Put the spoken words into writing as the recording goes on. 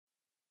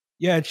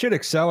Yeah, it should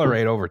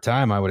accelerate over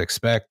time, I would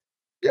expect.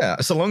 Yeah,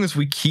 so long as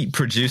we keep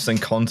producing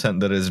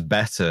content that is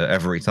better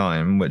every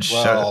time, which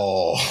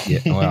Well,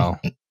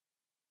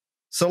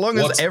 so long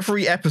as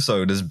every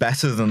episode is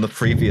better than the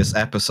previous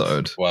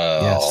episode.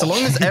 Well, so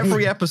long as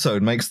every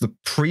episode makes the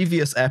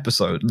previous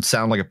episode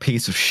sound like a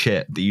piece of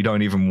shit that you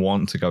don't even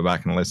want to go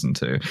back and listen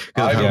to.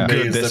 I'm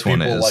amazed that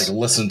people like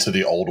listen to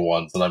the old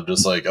ones, and I'm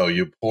just like, oh,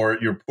 your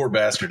poor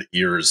bastard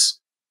ears.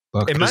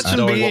 Look,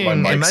 imagine being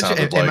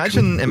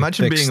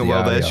a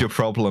well, there's your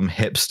problem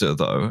hipster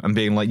though, and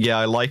being like, yeah,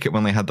 I like it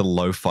when they had the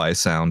lo-fi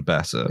sound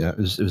better. Yeah, it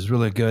was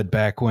really good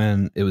back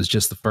when it was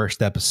just the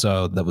first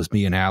episode that was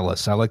me and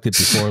Alice. I liked it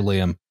before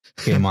Liam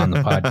came on the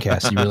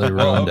podcast. He really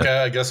ruined it. Okay,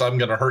 I guess I'm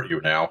gonna hurt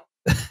you now.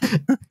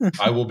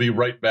 I will be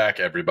right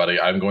back,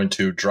 everybody. I'm going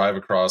to drive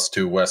across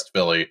to West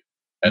Philly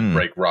and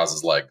break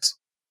Roz's legs.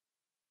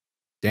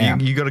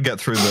 Damn, you got to get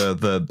through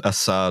the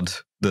Assad,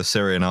 the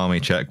Syrian army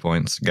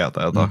checkpoints. Get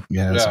there though.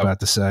 Yeah, I was about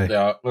to say.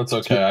 Yeah, that's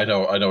okay. I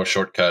know a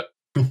shortcut.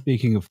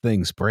 Speaking of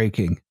things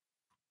breaking,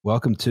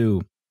 welcome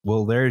to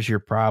Well, There's Your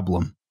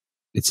Problem.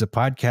 It's a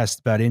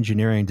podcast about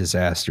engineering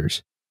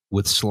disasters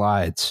with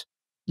slides.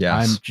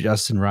 Yes. I'm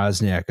Justin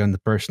Rosniak. I'm the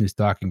person who's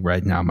talking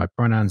right now. My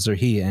pronouns are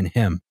he and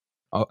him.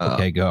 Oh,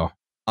 okay, go.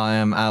 I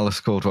am Alice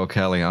Caldwell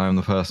Kelly. I am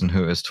the person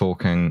who is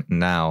talking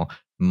now.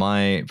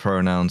 My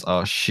pronouns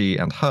are she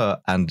and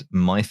her, and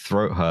my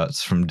throat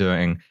hurts from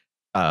doing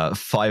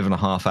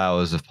 5.5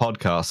 hours of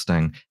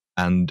podcasting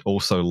and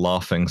also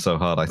laughing so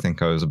hard I think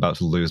I was about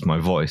to lose my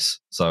voice.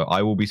 So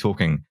I will be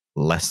talking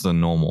less than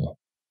normal.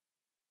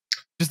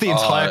 Just the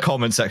entire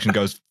comment section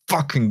goes,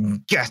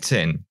 fucking get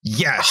in.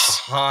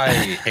 Yes. Hi,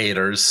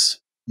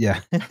 haters. Yeah.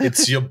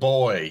 It's your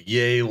boy,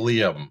 Yay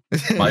Liam.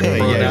 My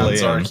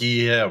pronouns are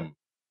he, him.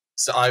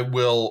 So I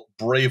will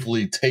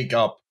bravely take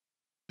up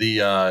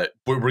the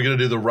we're gonna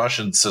do the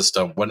Russian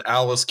system. When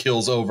Alice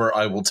kills over,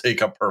 I will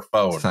take up her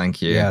phone.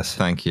 Thank you. Yes.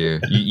 Thank you.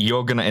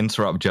 You're gonna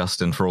interrupt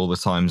Justin for all the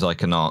times I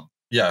cannot.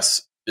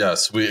 Yes.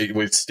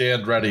 We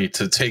stand ready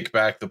to take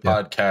back the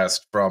podcast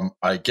from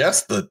I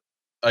guess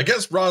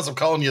Roz, I'm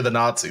calling you the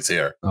Nazis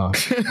here. Oh.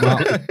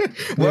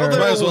 Well,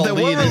 there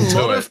were a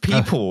lot of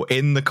people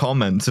in the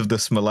comments of the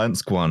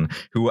Smolensk one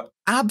who were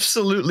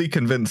absolutely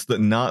convinced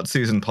that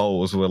Nazis and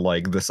Poles were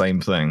like the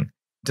same thing.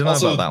 Don't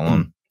know about that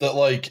one. That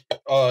like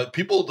a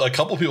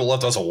couple people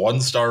left us a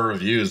 1-star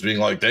reviews being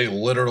like they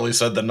literally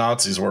said the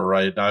Nazis were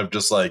right, and I'm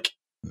just like,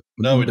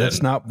 no, we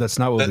didn't. That's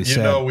not what we said.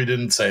 You know, we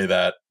didn't say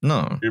that.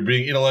 No, you're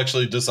being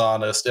intellectually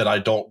dishonest, and I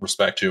don't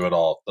respect you at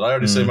all. Did I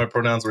already say my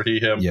pronouns were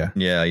he, him?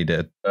 Yeah, you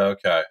did.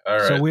 Okay, all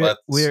right. So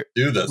let's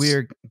do this.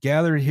 We're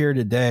gathered here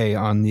today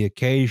on the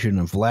occasion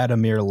of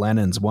Vladimir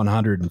Lenin's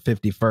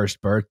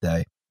 151st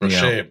birthday. For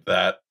shame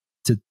that.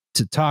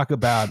 To talk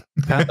about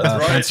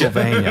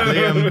Pennsylvania.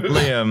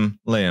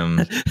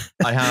 Liam,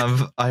 I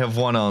have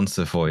one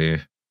answer for you.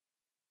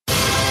 I'll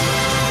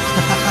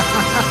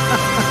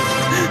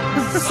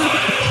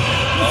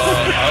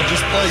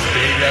just play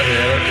Baby I'm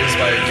Anarchist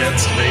by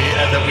Against Me,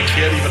 and then we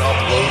can't even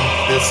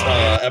upload this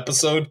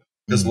episode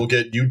because we'll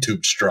get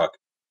YouTube struck.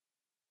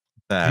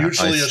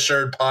 Mutually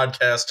assured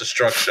podcast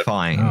destruction.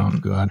 Fine. Oh,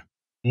 God.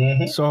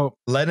 Mm-hmm. So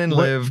Lenin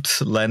lived,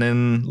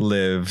 Lenin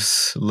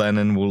lives,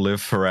 Lenin will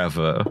live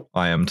forever,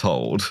 I am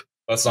told.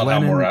 That's not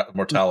how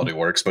mortality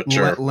works, but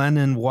sure.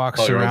 Lenin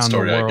walks around the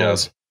world. I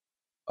guess.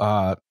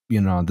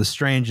 The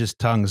strangest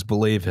tongues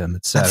believe him,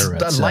 etc.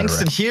 That's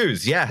Langston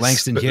Hughes, yes.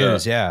 Langston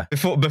Hughes, yeah.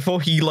 Before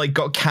he like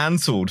got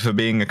cancelled for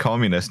being a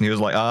communist, and he was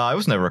like, I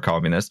was never a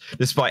communist,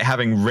 despite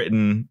having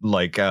written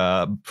like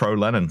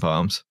pro-Lenin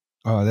poems.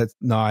 Oh,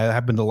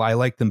 I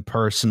like them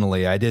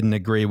personally. I didn't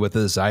agree with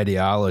his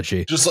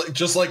ideology.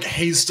 Just like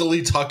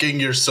hastily tucking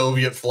your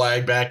Soviet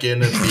flag back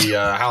in at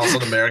the House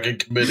Un-American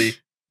Committee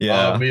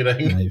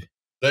meeting.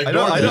 I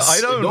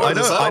don't know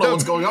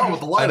what's going on with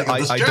the lighting of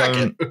this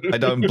jacket. I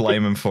don't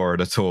blame him for it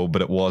at all,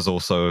 but it was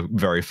also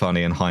very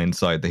funny in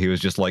hindsight that he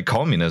was just like,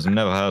 communism,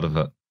 never heard of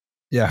it.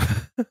 Yeah.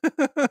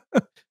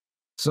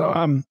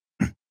 So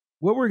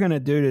what we're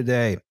gonna do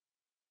today,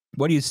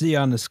 what do you see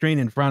on the screen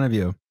in front of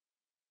you,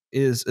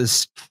 is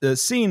a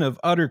scene of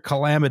utter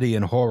calamity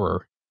and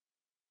horror,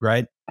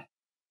 right?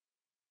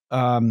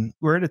 We're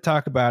going to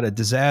talk about a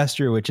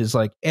disaster which is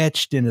like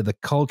etched into the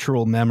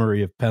cultural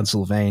memory of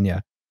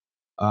Pennsylvania,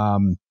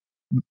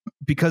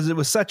 because it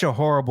was such a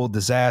horrible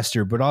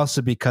disaster, but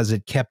also because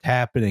it kept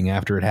happening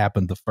after it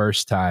happened the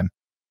first time.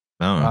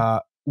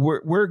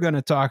 We're going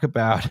to talk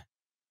about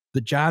the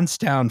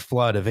Johnstown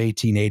flood of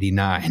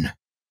 1889.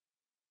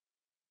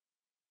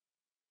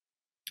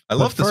 I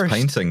love this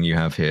painting you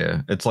have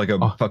here. It's like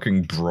a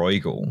fucking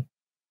Bruegel.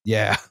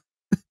 Yeah.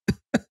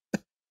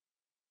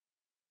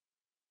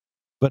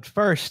 But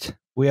first,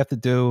 we have to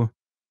do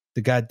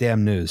the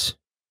goddamn news.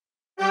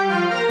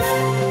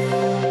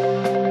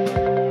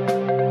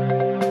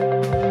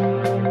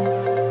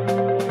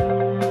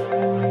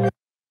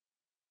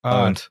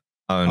 Owned.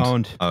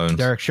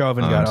 Derek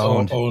Chauvin got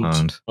owned.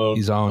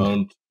 He's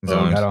owned.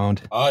 Got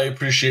owned. I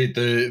appreciate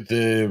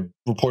the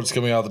reports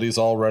coming out that he's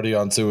already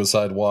on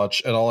suicide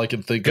watch, and all I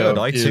can think of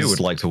I too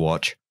would like to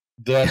watch.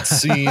 that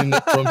scene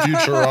from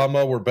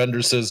Futurama where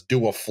Bender says,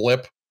 "Do a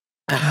flip"?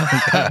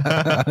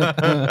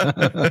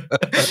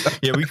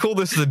 Yeah, we call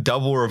this the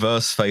double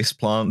reverse face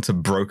plant to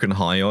broken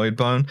hyoid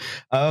bone.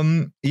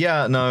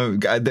 Yeah, no,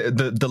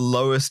 the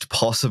lowest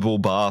possible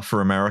bar for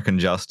American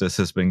justice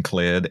has been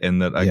cleared in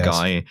that a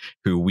guy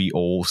who we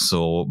all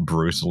saw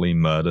brutally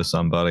murder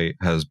somebody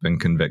has been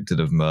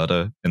convicted of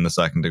murder in the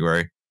second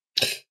degree.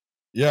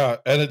 Yeah,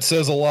 and it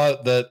says a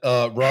lot that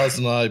Roz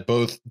and I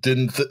both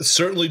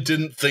certainly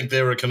didn't think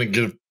they were going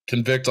to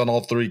convict on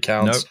all 3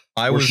 counts. Nope,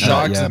 I was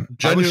shocked. shocked.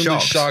 Genuinely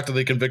shocked that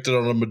they convicted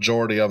on a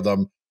majority of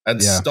them,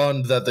 and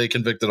stunned that they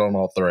convicted on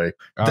all 3.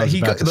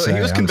 He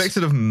was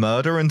convicted of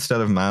murder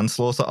instead of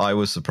manslaughter. I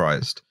was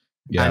surprised.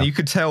 Yeah. And you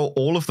could tell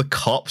all of the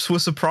cops were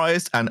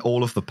surprised, and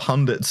all of the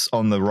pundits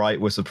on the right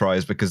were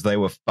surprised because they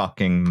were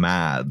fucking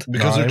mad.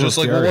 Because they're just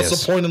like, well,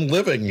 what's the point in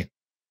living?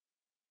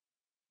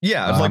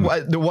 Yeah,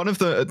 like one of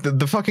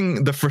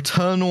the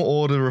Fraternal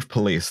Order of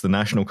Police, the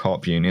National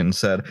Cop Union,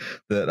 said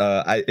that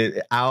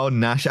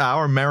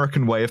our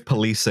American way of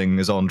policing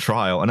is on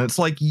trial, and it's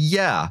like,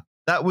 yeah,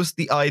 that was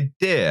the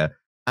idea,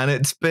 and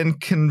it's been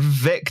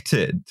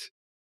convicted.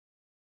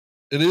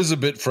 It is a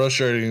bit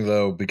frustrating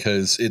though,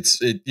 because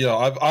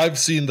I've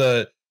seen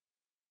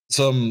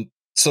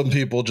some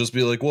people just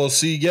be like, well,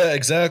 see, yeah,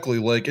 exactly,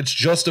 like it's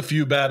just a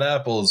few bad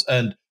apples,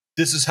 and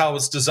this is how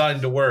it's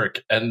designed to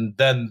work. And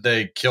then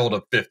they killed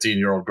a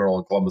 15-year-old girl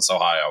in Columbus,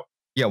 Ohio.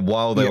 Yeah,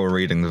 while they were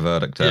reading the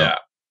verdict out. Yeah.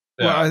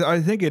 Well,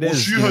 I think it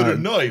is. She had a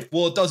knife.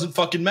 Well, it doesn't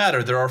fucking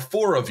matter. There are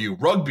 4 of you.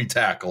 Rugby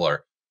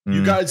tackler.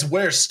 You guys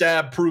wear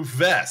stab-proof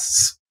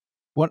vests.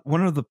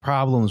 One of the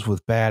problems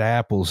with bad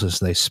apples is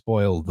they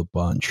spoil the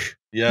bunch.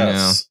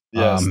 Yes.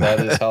 Yeah. Yes,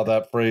 that is how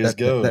that phrase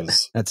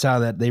goes. That's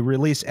how they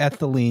release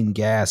ethylene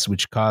gas,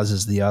 which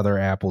causes the other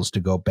apples to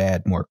go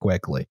bad more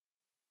quickly.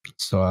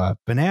 So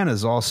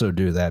bananas also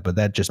do that, but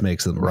that just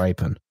makes them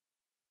ripen.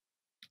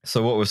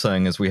 So what we're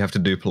saying is we have to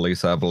do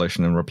police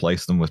abolition and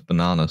replace them with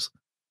bananas.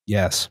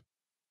 Yes.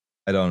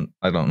 I don't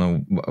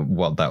know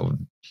what that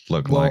would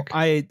look like.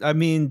 I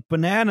mean,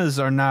 bananas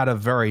are not a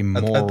very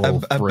moral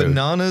fruit.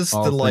 Bananas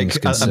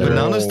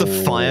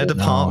the fire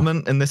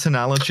department in this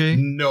analogy?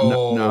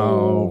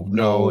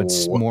 No,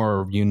 it's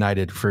more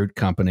United Fruit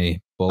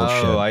Company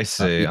bullshit. Oh, I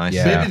see. I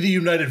see. Maybe the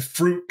United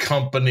Fruit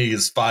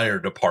Company's fire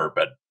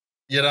department.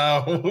 You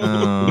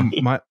know,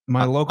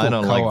 my local. I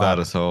don't co-op, like that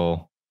at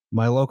all.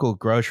 My local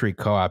grocery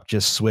co-op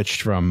just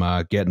switched from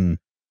getting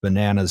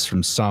bananas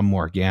from some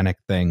organic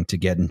thing to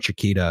getting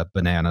Chiquita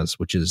bananas,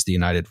 which is the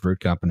United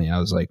Fruit Company. I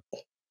was like,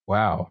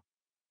 wow,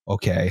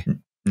 okay.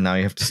 Now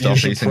you have to stop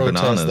eating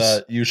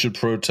bananas. You should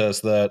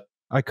protest that.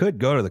 I could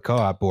go to the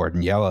co-op board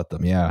and yell at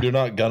them. Yeah, you're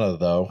not gonna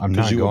though. I'm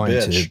not going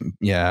to.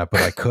 Yeah,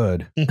 but I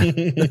could.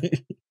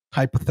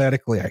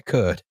 Hypothetically, I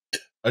could.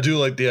 I do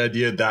like the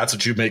idea. That's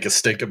what you make a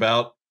stink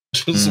about.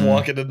 Just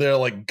walking in there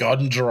like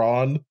gun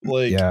drawn.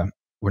 Like, yeah,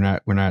 we're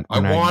not. I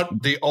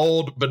want the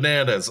old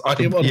bananas. I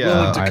am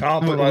unwilling to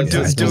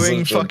compromise.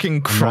 Doing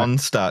fucking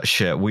Kronstadt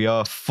shit. We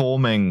are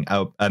forming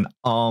an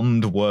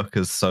armed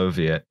workers'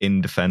 Soviet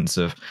in defense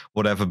of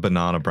whatever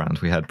banana brand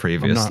we had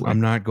previously. I'm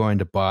not going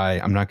to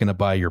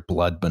buy your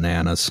blood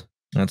bananas.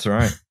 That's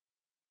right.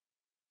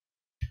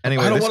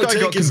 Anyway, this guy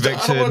got convicted.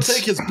 I don't want to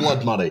take his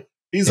blood money.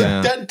 He's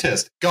a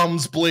dentist.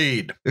 Gums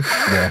bleed.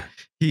 Yeah.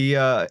 He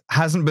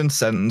hasn't been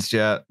sentenced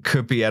yet.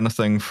 Could be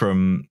anything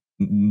from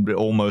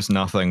almost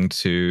nothing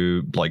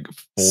to like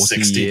 40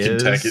 60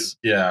 years. Kentucky.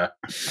 Yeah.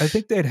 I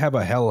think they'd have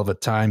a hell of a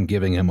time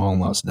giving him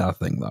almost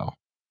nothing, though.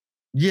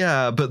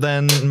 Yeah, but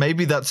then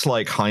maybe that's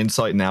like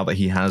hindsight now that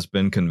he has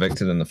been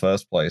convicted in the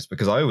first place,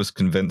 because I was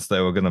convinced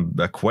they were going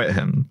to acquit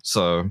him.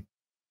 So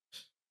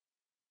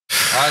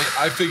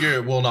I figure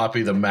it will not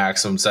be the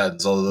maximum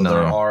sentence, although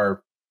there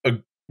are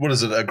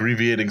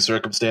aggravating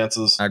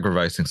circumstances?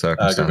 Aggravating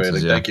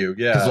circumstances. Thank you.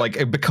 Yeah,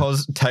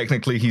 because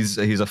technically he's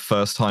a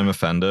first-time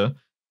offender.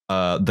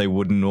 They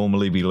would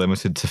normally be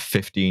limited to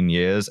 15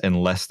 years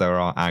unless there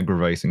are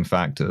aggravating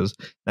factors.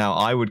 Now,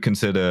 I would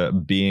consider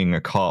being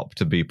a cop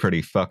to be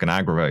pretty fucking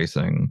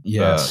aggravating.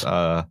 Yes,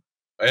 and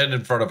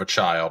in front of a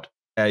child.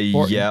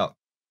 Yeah.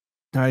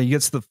 He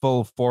gets the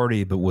full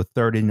 40, but with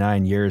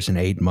 39 years and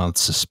 8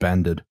 months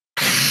suspended.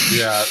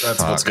 Yeah, that's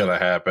what's gonna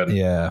happen.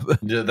 Yeah.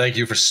 Thank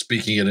you for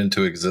speaking it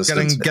into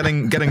existence.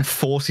 Getting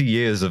 40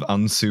 years of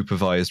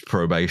unsupervised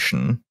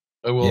probation.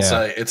 I will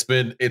say it's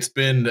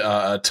been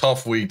a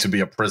tough week to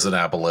be a prison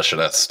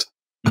abolitionist,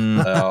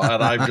 and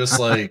I'm just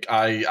like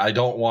I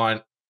don't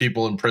want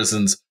people in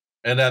prisons,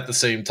 and at the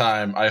same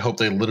time I hope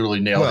they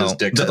literally nail his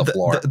dick to the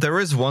floor. There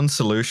is one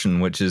solution,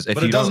 which is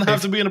but it doesn't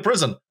have to be in a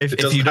prison.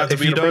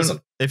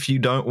 If you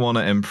don't want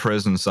to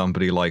imprison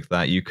somebody like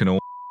that, you can.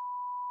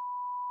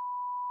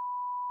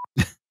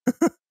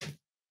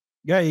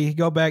 Yeah, you can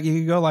go back. You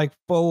can go like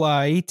full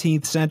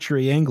 18th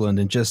century England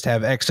and just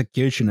have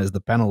execution as the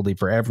penalty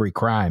for every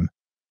crime.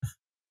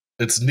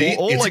 It's neat.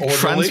 Or it's like orderly.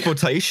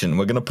 Transportation.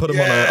 We're going to put him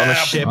on a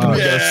ship and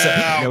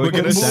we're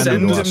going to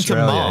send him to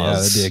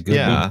Mars. Yeah, that'd be a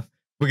good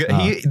one.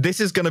 This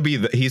is going to be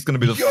he's going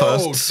to be the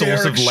first source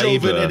Derek of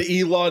labor. Chauvin and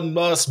Elon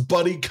Musk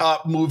buddy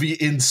cop movie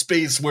in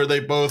space where they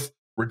both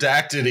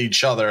redacted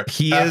each other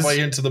halfway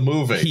into the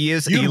movie. He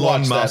is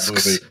Elon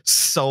Musk's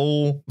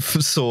sole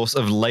source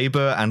of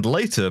labor and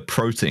later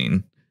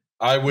protein.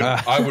 I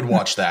would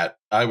watch that.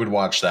 I would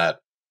watch that.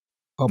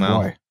 Oh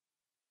boy.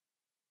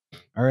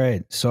 All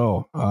right.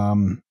 So,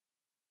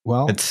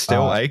 well, it's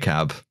still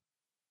ACAB.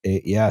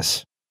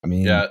 Yes. I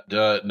mean, yeah,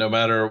 no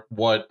matter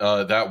what,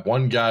 that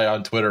one guy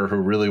on Twitter who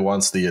really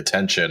wants the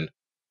attention,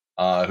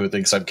 who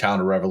thinks I'm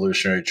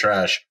counter-revolutionary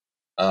trash,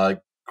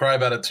 cry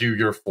about it to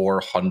your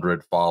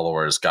 400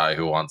 followers, guy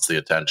who wants the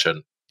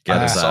attention.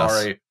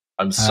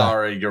 I'm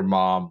sorry your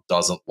mom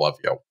doesn't love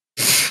you.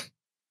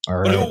 All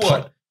right. But who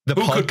would?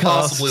 Who could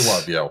possibly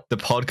love you? The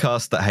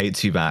podcast that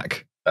hates you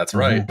back. That's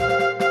right.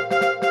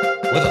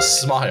 With a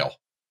smile.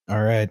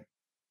 All right.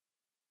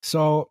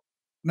 So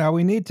now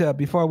we need to,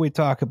 before we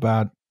talk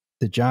about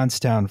the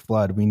Johnstown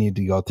flood, we need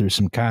to go through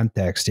some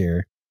context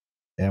here.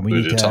 And we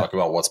need to talk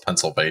about what's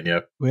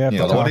Pennsylvania. We have to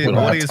talk about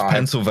what is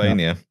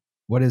Pennsylvania?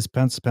 What is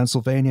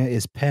Pennsylvania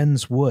is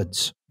Penn's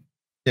Woods.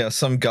 Yeah,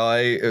 some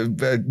guy,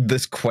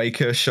 this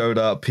Quaker showed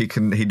up. He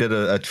did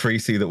a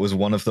treaty that was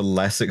one of the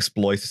less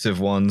exploitative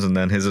ones, and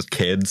then his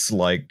kids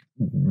didn't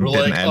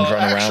run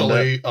around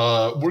it.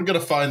 We're gonna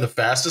find the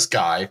fastest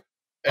guy.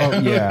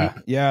 Oh yeah.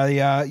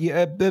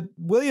 But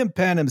William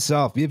Penn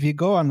himself, if you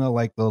go on the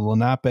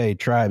Lenape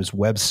tribe's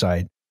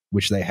website,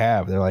 which they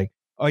have, they're like,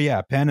 oh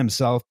yeah, Penn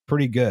himself,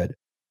 pretty good.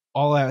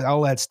 All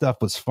that stuff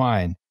was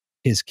fine.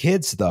 His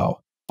kids,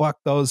 though, fuck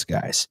those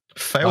guys.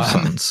 Fail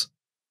sons.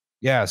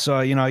 Yeah, so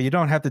you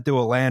don't have to do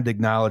a land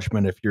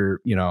acknowledgement if you're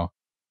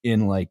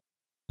in like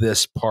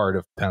this part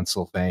of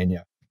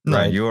Pennsylvania. No,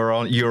 right? you're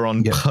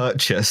on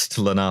purchased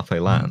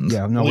Lenape land.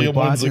 Yeah, no, we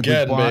bought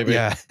baby.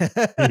 Yeah.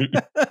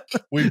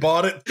 We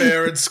bought it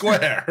fair and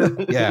square.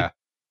 Yeah,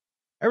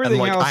 everything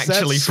and else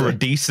actually for a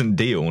decent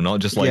deal, not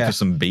just for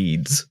some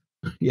beads.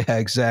 Yeah,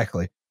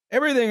 exactly.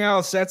 Everything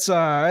else that's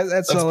a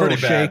little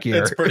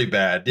shakier. It's pretty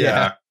bad.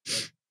 Yeah.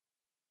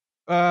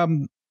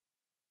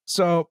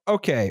 So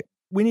okay,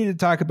 we need to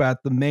talk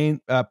about the main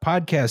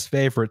podcast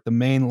favorite, the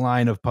main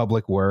line of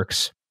public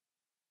works,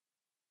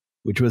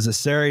 which was a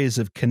series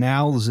of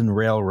canals and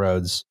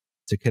railroads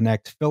to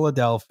connect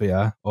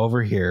Philadelphia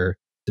over here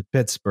to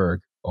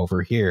Pittsburgh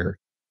over here,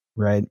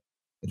 right?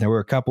 And there were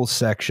a couple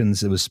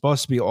sections. It was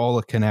supposed to be all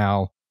a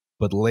canal,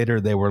 but later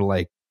they were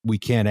like, we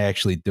can't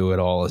actually do it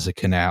all as a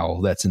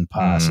canal. That's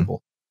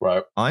impossible.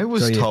 Right. I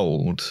was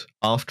told,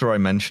 after I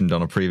mentioned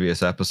on a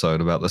previous episode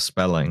about the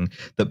spelling,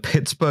 that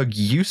Pittsburgh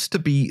used to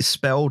be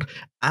spelled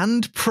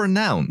and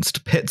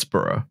pronounced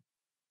Pittsburgh.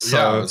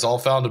 So it's all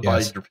founded by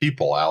your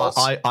people, Alice.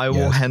 I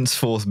will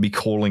henceforth be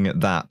calling it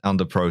that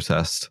under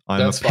protest. I'm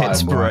a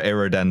Pittsburgh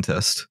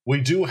irredentist. We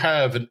do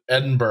have an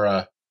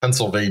Edinburgh,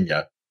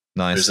 Pennsylvania.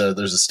 Nice.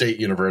 There's a state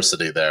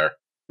university there.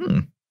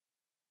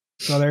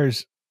 So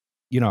there's,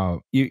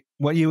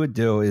 what you would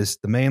do is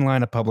the main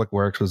line of public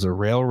works was a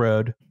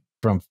railroad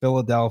from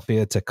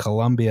Philadelphia to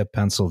Columbia,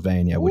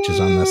 Pennsylvania, which is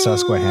on the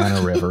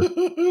Susquehanna River.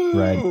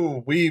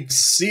 Right. We've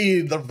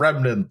seen the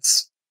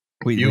remnants.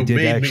 We did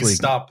made me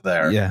stop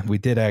there. Yeah, we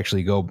did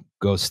actually go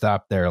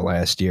stop there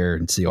last year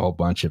and see a whole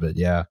bunch of it.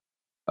 Yeah.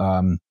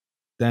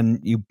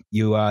 Then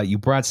you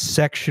brought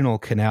sectional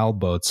canal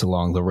boats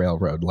along the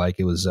railroad, like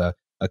it was a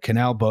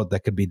canal boat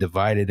that could be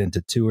divided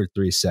into 2 or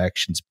 3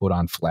 sections, put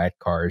on flat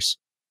cars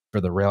for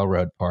the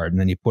railroad part,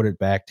 and then you put it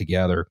back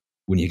together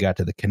when you got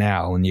to the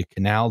canal, and you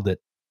canaled it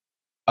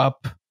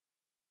up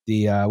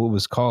the what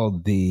was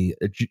called the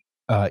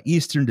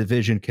Eastern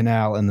Division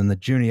Canal, and then the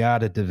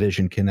Juniata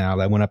Division Canal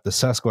that went up the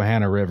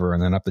Susquehanna River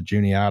and then up the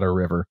Juniata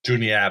River.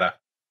 Juniata.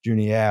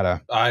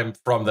 I'm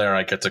from there.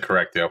 I get to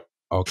correct you.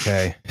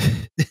 Okay.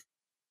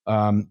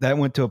 That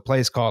went to a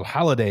place called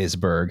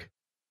Hollidaysburg.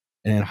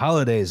 And in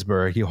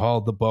Hollidaysburg, you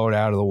hauled the boat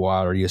out of the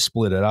water, you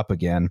split it up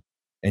again,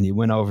 and you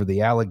went over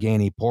the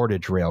Allegheny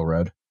Portage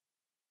Railroad,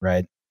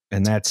 right?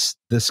 And that's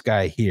this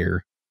guy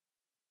here,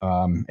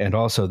 and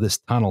also this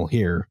tunnel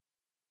here.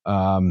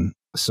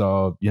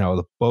 So,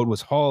 the boat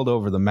was hauled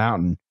over the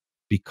mountain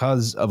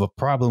because of a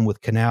problem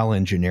with canal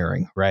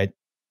engineering, right?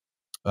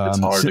 It's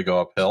hard to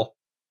go uphill.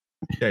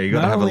 Yeah, you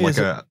got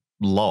to have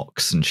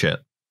locks and shit.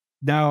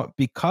 Now,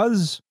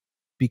 because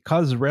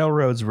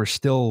railroads were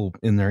still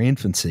in their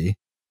infancy,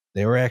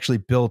 they were actually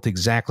built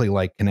exactly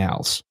like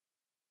canals.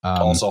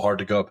 Also hard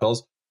to go up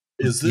hills.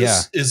 Is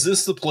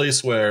this the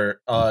place where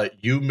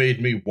you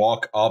made me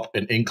walk up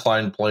an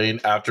inclined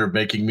plane after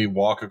making me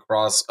walk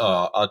across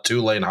a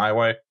 2-lane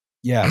highway?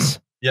 Yes.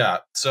 Yeah.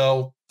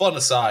 So, fun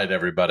aside,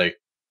 everybody.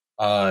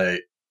 There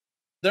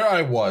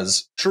I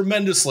was,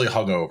 tremendously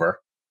hungover,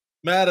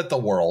 mad at the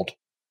world.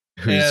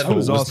 Whose fault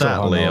was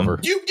that, Liam?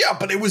 Yeah,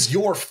 but it was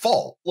your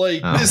fault.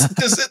 Like,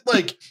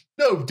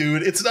 no,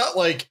 dude, it's not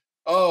like,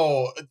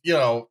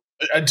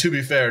 and to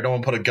be fair, no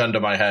one put a gun to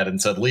my head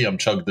and said, Liam,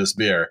 chug this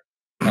beer.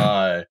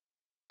 But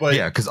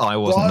yeah, because I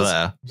wasn't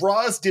there.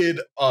 Roz did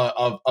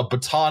a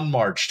baton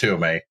march to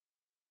me.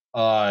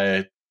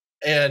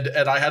 and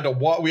I had to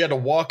walk. We had to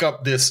walk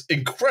up this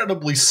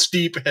incredibly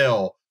steep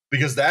hill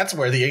because that's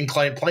where the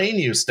inclined plane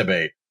used to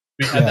be.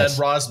 And then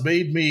Roz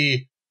made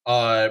me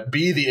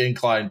be the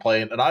inclined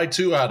plane, and I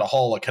too had to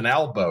haul a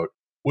canal boat,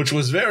 which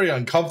was very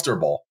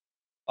uncomfortable.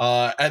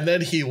 And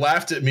then he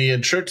laughed at me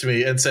and tricked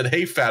me and said,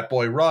 "Hey, fat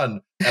boy,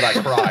 run!" And I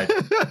cried.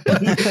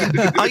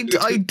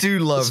 I do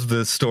love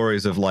the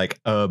stories of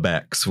like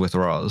urbex with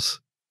Roz.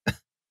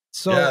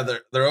 So yeah,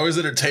 they're always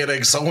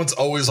entertaining. Someone's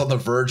always on the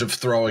verge of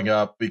throwing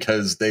up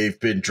because they've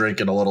been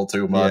drinking a little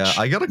too much.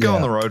 Yeah, I gotta go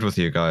on the road with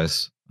you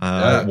guys. We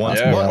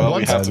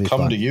have to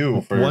come to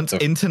you once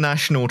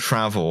international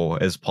travel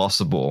is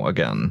possible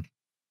again.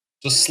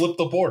 Just slip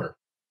the border.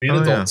 Be an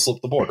adult,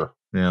 slip the border.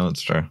 Yeah,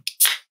 that's true.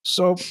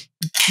 So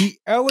the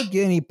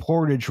Allegheny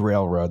Portage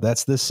Railroad,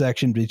 that's this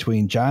section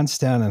between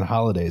Johnstown and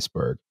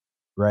Hollidaysburg,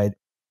 right?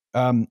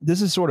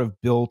 This is sort of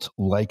built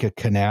like a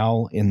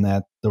canal in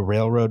that the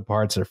railroad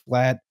parts are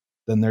flat.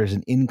 Then there's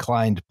an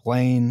inclined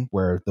plane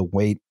where the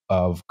weight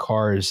of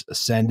cars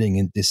ascending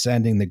and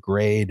descending the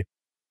grade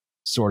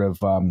sort of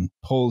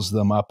pulls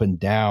them up and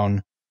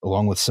down,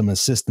 along with some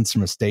assistance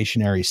from a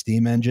stationary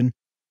steam engine.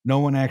 No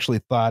one actually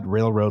thought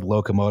railroad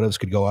locomotives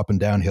could go up and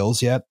down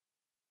hills yet.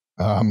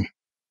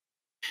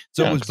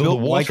 So it was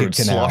built like a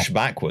canal. Slosh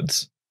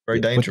backwards. Very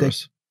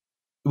dangerous.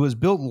 It was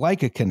built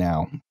like a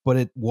canal, but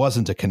it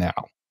wasn't a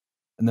canal.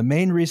 And the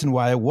main reason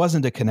why it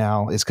wasn't a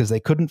canal is because they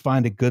couldn't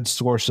find a good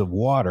source of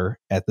water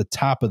at the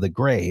top of the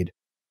grade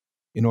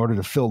in order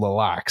to fill the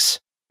locks,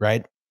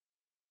 right?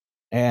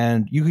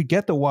 And you could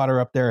get the water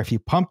up there if you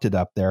pumped it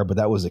up there, but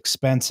that was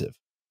expensive,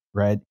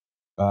 right?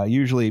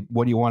 Usually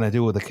what you want to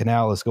do with a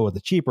canal is go with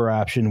the cheaper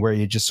option where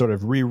you just sort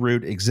of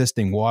reroute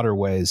existing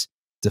waterways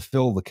to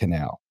fill the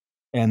canal.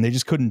 And they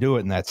just couldn't do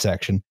it in that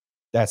section.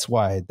 That's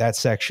why that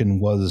section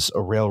was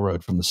a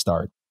railroad from the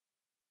start.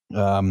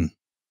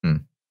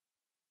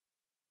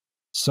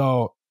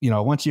 So,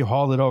 once you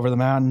hauled it over the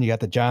mountain, you got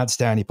the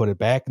Johnstown, you put it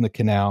back in the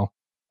canal.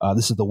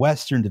 This is the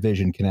Western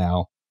Division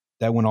Canal.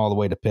 That went all the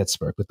way to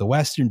Pittsburgh. But the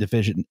Western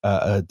Division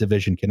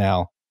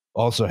Canal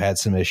also had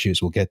some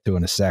issues we'll get to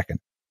in a second.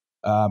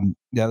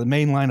 The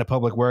main line of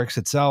public works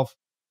itself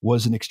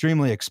was an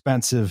extremely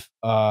expensive,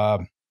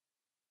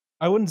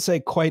 I wouldn't say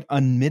quite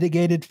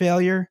unmitigated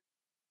failure,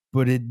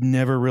 but it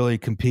never really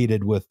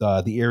competed with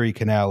the Erie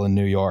Canal in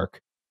New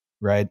York,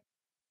 right?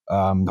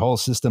 The whole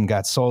system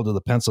got sold to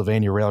the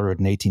Pennsylvania Railroad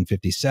in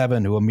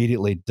 1857, who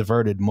immediately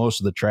diverted most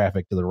of the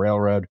traffic to the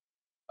railroad.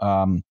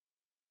 The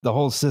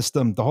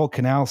whole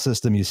canal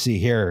system you see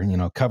here,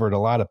 covered a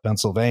lot of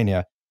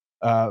Pennsylvania.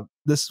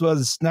 This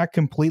was not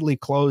completely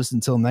closed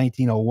until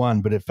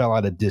 1901, but it fell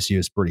out of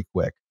disuse pretty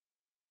quick.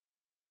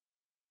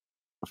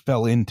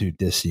 Fell into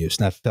disuse,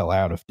 not fell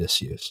out of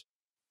disuse.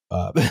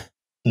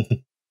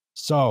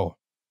 So,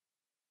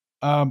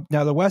 now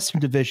the Western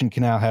Division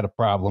Canal had a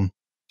problem.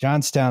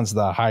 Johnstown's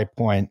the high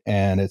point,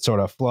 and it sort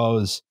of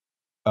flows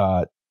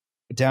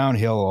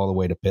downhill all the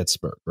way to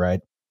Pittsburgh, right?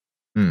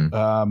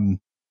 And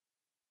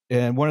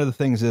one of the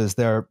things is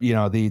there,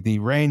 the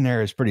rain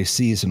there is pretty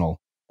seasonal,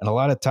 and a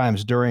lot of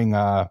times during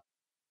the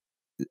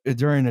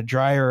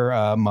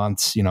drier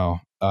months,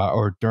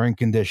 or during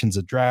conditions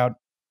of drought,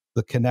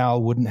 the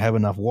canal wouldn't have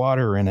enough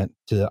water in it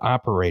to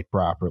operate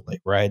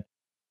properly, right?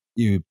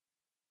 You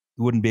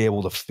wouldn't be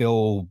able to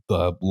fill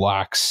the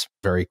locks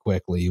very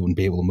quickly. You wouldn't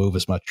be able to move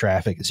as much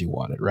traffic as you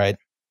wanted, right?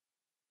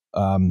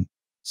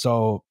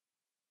 So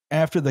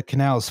after the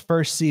canal's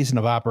first season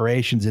of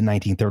operations in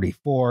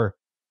 1934,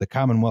 the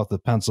Commonwealth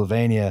of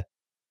Pennsylvania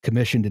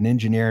commissioned an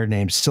engineer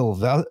named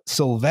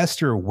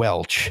Sylvester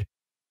Welch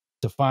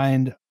to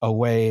find a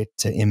way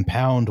to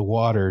impound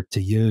water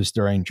to use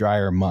during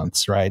drier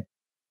months, right?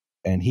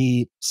 And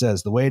he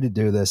says the way to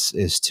do this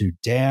is to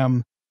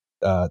dam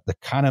the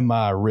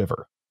Conemaugh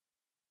River.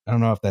 I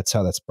don't know if that's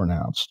how that's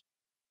pronounced.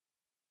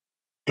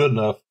 Good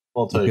enough.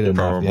 I'll take it.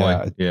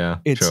 Probably. Yeah.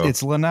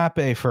 It's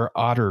Lenape for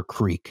Otter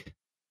Creek.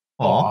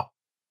 Aw.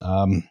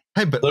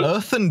 Hey, but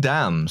earthen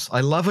dams.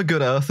 I love a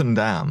good earthen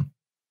dam.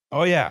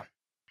 Oh yeah.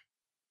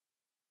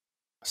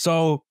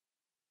 So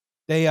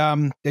they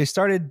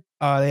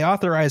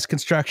authorized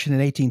construction in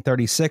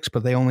 1836,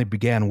 but they only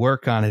began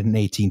work on it in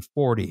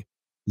 1840.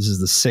 This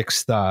is the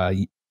sixth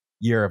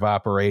year of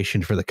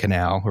operation for the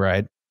canal,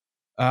 right?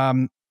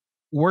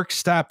 Work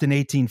stopped in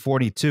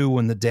 1842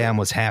 when the dam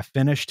was half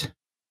finished.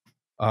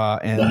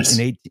 And nice.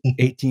 In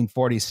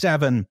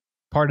 1847,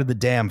 part of the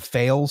dam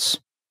fails,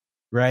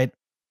 right?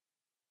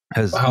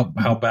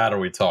 How bad are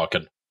we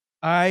talking?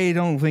 I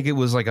don't think it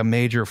was like a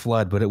major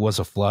flood, but it was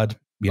a flood.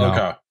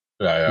 Okay.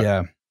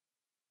 Yeah.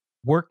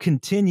 Work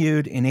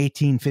continued in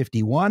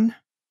 1851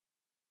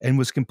 and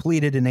was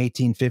completed in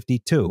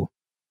 1852.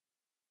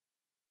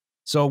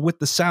 So with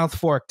the South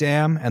Fork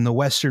Dam and the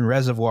Western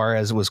Reservoir,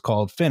 as it was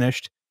called,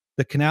 finished,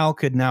 the canal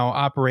could now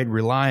operate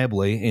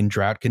reliably in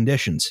drought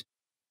conditions.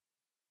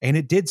 And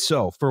it did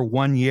so for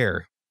 1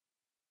 year.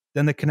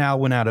 Then the canal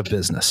went out of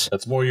business.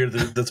 That's more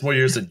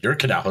years than your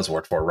canal has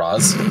worked for,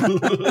 Roz.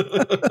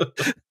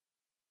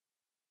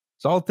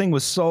 So the whole thing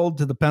was sold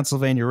to the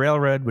Pennsylvania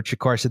Railroad, which, of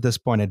course, at this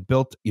point had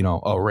built,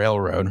 a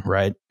railroad,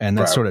 right? And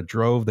that sort of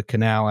drove the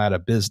canal out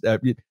of business.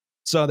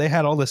 So they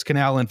had all this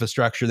canal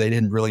infrastructure they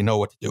didn't really know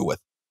what to do with.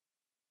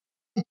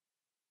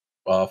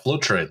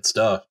 Float train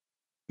stuff.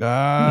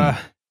 Car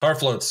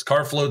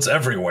floats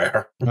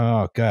everywhere.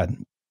 Oh, God.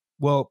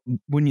 Well,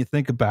 when you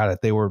think about it,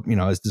 they were,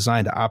 it's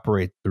designed to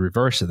operate the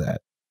reverse of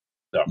that.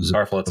 No,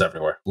 car floats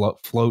everywhere.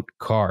 Float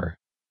car,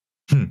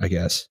 I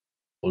guess.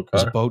 Float car?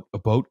 It was a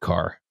boat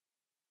car.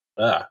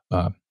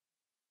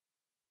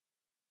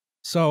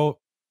 So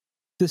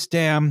this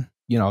dam,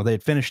 they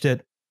had finished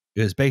it.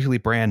 It was basically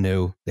brand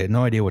new. They had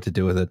no idea what to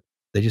do with it.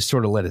 They just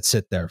sort of let it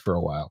sit there for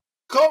a while.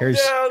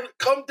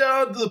 Come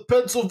down to the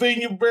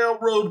Pennsylvania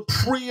Railroad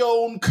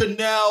pre-owned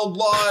canal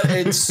lot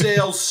and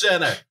sales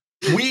center.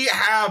 We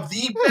have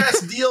the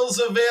best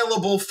deals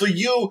available for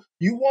you.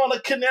 You want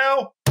a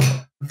canal?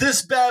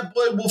 This bad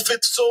boy will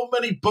fit so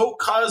many boat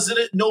cars in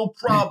it, no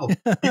problem.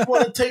 You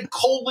want to take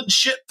coal and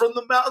shit from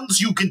the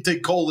mountains? You can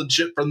take coal and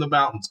shit from the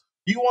mountains.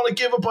 You want to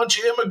give a bunch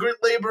of immigrant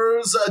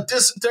laborers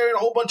dysentery and a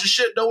whole bunch of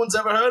shit no one's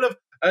ever heard of,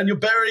 and you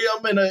bury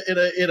them in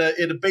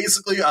a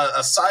basically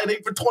a siding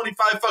for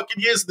 25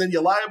 fucking years, and then you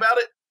lie about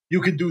it?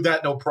 You can do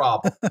that, no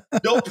problem.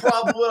 No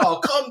problem at all.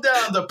 Come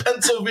down to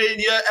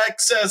Pennsylvania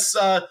Excess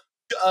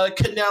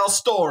Canal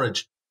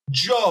Storage.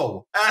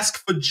 Joe,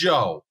 ask for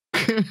Joe.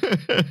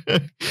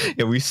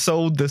 Yeah, we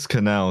sold this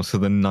canal to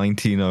the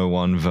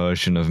 1901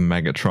 version of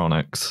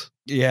Megatronics.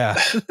 Yeah.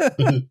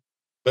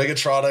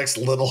 Megatronics,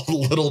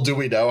 little do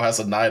we know, has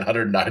a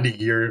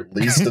 990-year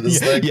lease to this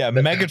thing. Yeah,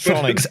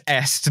 Megatronics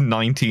Est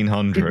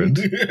 1900.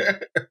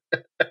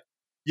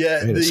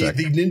 Yeah,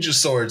 the ninja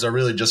swords are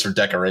really just for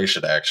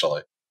decoration,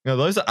 actually. No,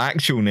 those are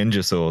actual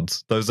ninja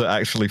swords. Those are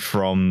actually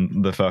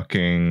from the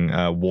fucking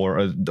war.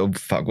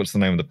 What's the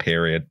name of the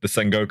period? The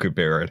Sengoku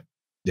period.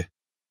 Yeah.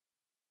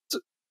 So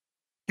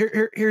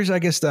here's, I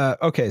guess,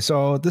 okay,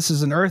 so this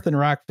is an earth and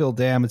rock-filled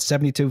dam. It's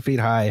 72 feet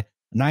high,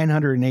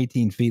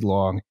 918 feet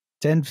long,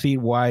 10 feet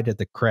wide at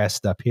the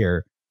crest up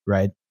here,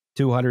 right?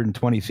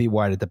 220 feet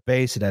wide at the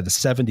base. It had a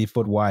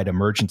 70-foot wide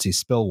emergency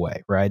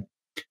spillway, right?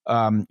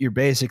 Your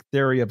basic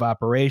theory of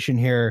operation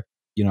here,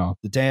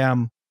 the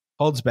dam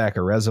holds back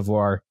a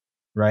reservoir,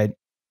 right?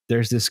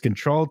 There's this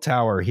control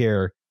tower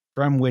here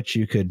from which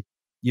you could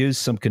use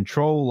some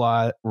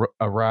control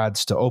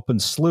rods to open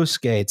sluice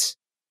gates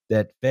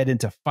that fed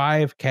into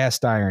 5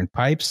 cast iron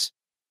pipes.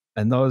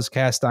 And those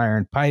cast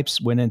iron pipes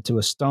went into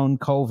a stone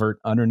culvert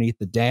underneath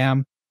the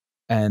dam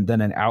and then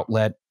an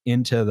outlet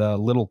into the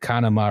Little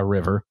Kanama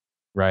River,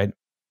 right?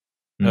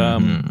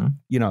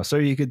 So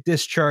you could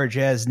discharge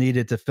as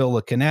needed to fill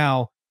the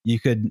canal. You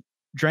could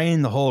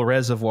drain the whole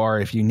reservoir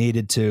if you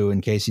needed to,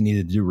 in case you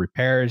needed to do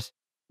repairs.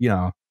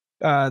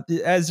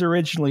 As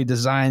originally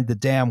designed, the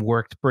dam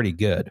worked pretty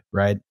good,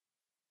 right?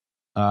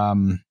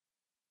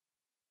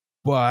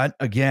 But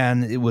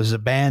again, it was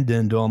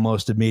abandoned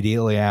almost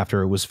immediately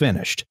after it was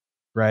finished,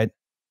 right?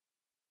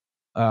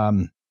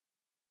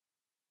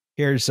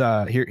 Here's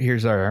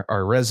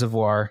our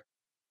reservoir.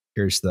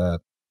 Here's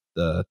the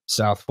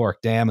South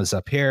Fork Dam is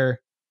up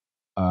here.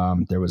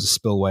 There was a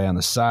spillway on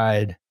the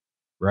side,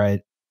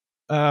 right?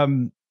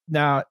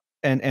 Now,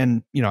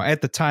 and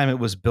at the time it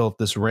was built,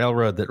 this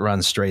railroad that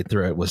runs straight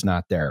through it was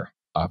not there,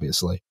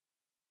 obviously.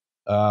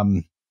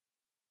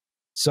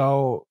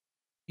 So,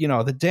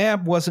 the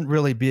dam wasn't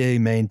really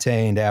being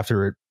maintained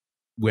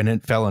when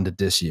it fell into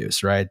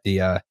disuse, right?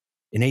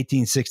 In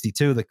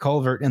 1862, the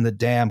culvert in the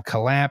dam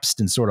collapsed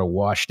and sort of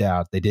washed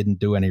out. They didn't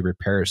do any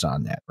repairs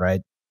on that,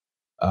 right?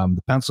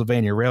 The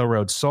Pennsylvania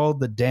Railroad sold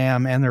the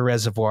dam and the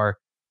reservoir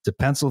to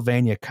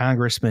Pennsylvania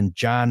Congressman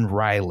John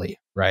Riley,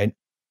 right?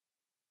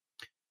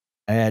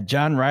 And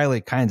John Riley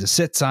kind of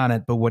sits on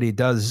it, but what he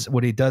does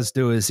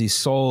do is he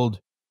sold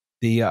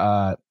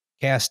the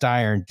cast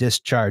iron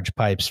discharge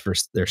pipes for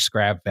their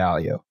scrap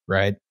value,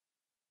 right?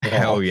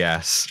 Hell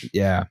yes.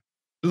 Yeah.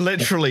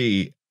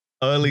 Literally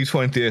early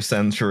 20th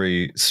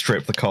century,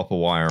 strip the copper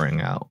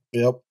wiring out.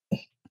 Yep.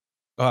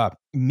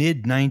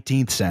 Mid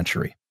 19th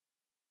century.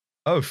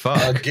 Oh,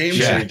 fuck. A game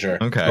changer.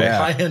 Okay.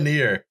 A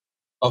pioneer.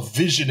 A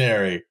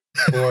visionary.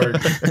 For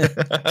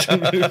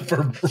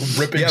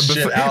ripping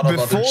shit out of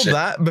other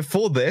shit.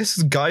 Before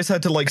this, guys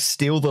had to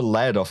steal the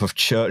lead off of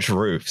church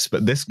roofs,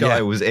 but this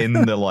guy was in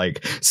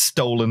the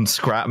stolen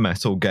scrap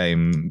metal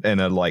game in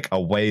a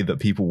way that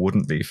people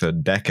wouldn't be for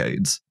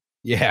decades.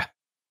 Yeah.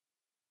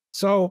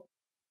 So,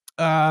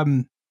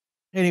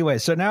 anyway,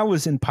 so now it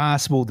was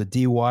impossible to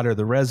dewater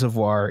the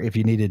reservoir if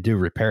you needed to do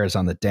repairs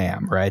on the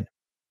dam, right?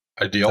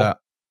 Ideal.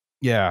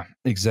 Yeah,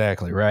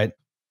 exactly, right?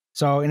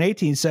 So in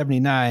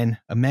 1879,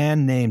 a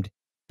man named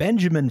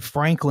Benjamin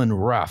Franklin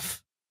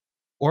Ruff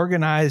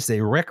organized a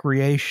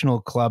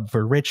recreational club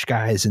for rich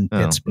guys in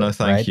Pittsburgh. No,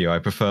 thank you. I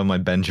prefer my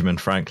Benjamin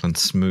Franklin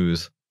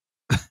smooth.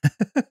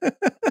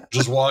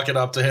 Just walking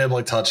up to him,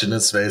 like touching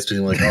his face,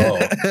 being like, "Oh,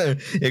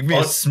 it could be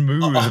a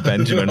smooth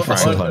Benjamin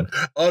Franklin,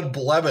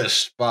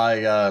 unblemished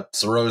by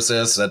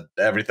cirrhosis and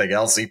everything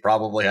else he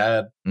probably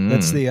had."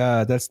 That's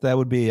that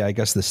would be, I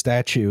guess, the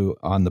statue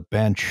on the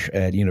bench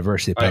at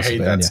University of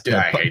Pennsylvania.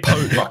 I hate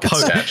that fucking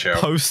statue.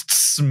 Post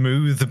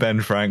smooth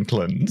Ben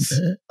Franklins.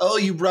 Oh,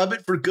 you rub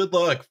it for good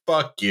luck.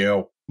 Fuck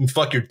you.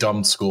 Fuck your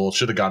dumb school.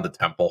 Should have gone to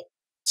Temple.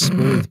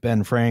 Smooth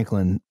Ben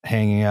Franklin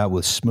hanging out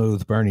with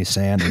smooth Bernie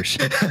Sanders.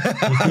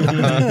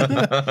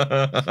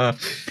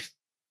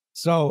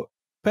 So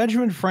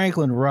Benjamin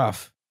Franklin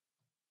Ruff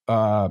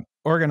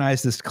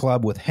organized this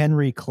club with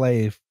Henry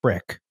Clay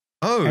Frick.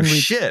 Oh,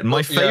 shit.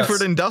 My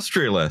favorite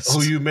industrialist.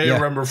 Who you may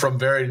remember from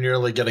very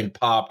nearly getting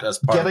popped as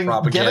part of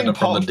propaganda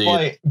from the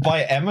deed.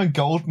 By Emma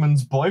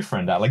Goldman's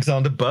boyfriend,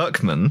 Alexander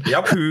Berkman,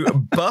 who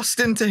bust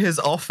into his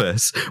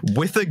office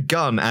with a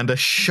gun and a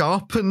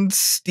sharpened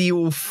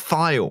steel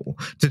file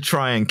to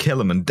try and kill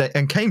him,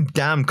 and came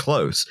damn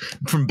close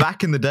from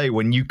back in the day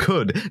when you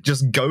could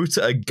just go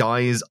to a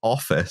guy's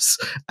office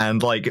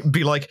and like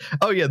be like,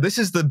 oh yeah, this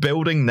is the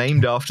building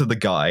named after the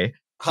guy.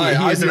 Hi,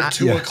 I'm here at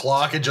 2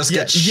 o'clock and just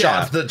get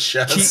shot in the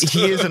chest.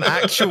 He is an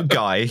actual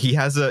guy. He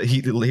has a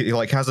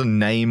has a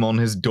name on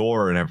his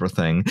door and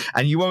everything,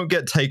 and you won't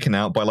get taken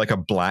out by like a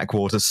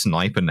Blackwater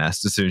sniper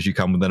nest as soon as you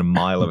come within a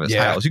mile of his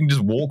house. You can just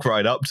walk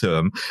right up to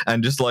him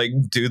and just like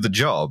do the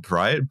job,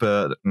 right?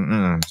 But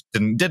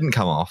didn't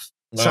come off.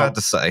 No. Sad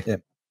to say. Yeah.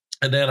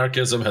 And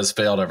anarchism has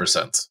failed ever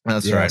since.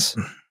 That's right.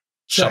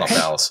 Shut up,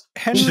 Alice.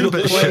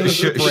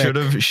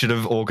 Should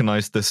have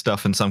organized this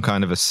stuff in some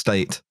kind of a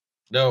state.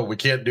 No, we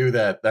can't do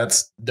that.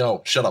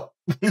 Shut up.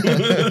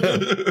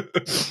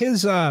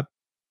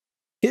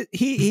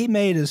 He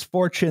made his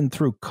fortune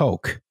through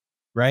coke,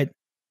 right?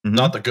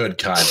 Not the good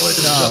kind,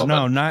 ladies and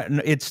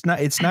gentlemen.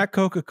 It's not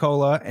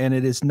Coca-Cola, and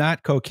it is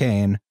not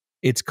cocaine.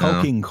 It's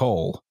coking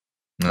coal,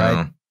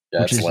 right?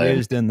 Yeah, which is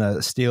used in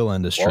the steel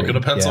industry. Welcome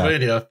to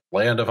Pennsylvania,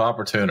 land of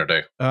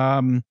opportunity.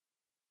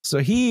 So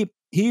he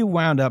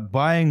wound up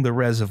buying the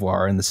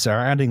reservoir and the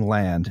surrounding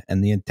land,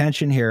 and the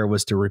intention here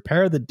was to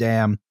repair the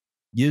dam,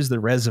 use the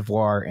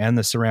reservoir and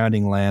the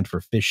surrounding land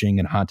for fishing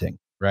and hunting,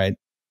 right?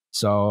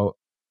 So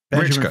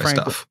Benjamin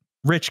Franklin,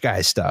 rich guy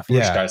stuff.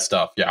 Yeah.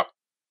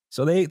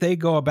 So they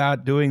go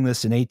about doing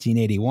this in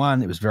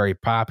 1881. It was very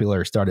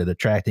popular, started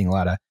attracting a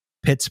lot of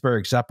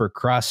Pittsburgh's upper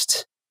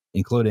crust,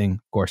 including,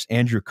 of course,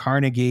 Andrew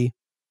Carnegie,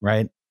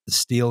 right? The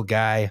steel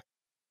guy,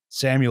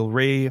 Samuel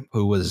Rhee,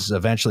 who was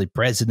eventually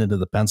president of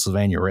the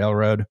Pennsylvania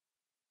Railroad,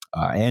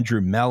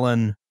 Andrew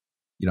Mellon,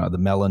 the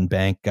Mellon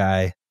Bank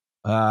guy,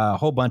 a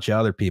whole bunch of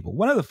other people.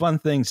 One of the fun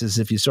things is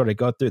if you sort of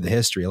go through the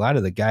history, a lot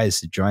of the guys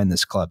who joined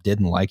this club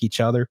didn't like each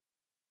other.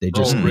 They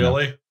just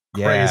really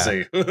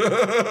crazy.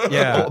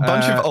 A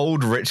bunch of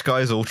old rich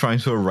guys all trying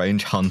to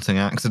arrange hunting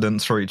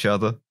accidents for each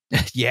other.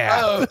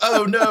 Yeah.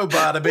 Oh no,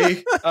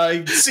 Barnaby!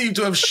 I seem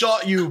to have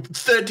shot you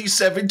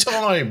 37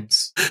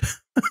 times.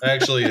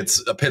 Actually,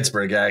 it's a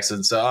Pittsburgh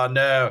accent. So,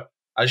 no,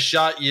 I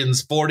shot you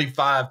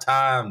 45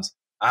 times.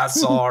 I'm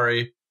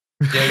sorry.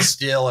 Gay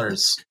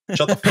Steelers.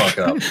 Shut the fuck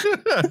up.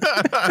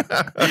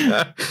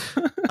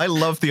 I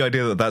love the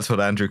idea that that's what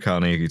Andrew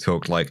Carnegie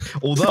talked like.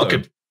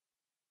 Although,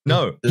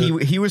 no,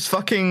 he was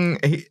fucking...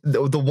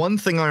 the one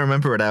thing I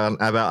remember about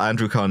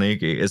Andrew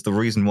Carnegie is the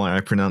reason why I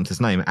pronounce his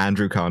name,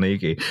 Andrew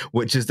Carnegie,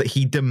 which is that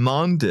he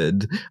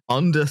demanded,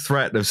 under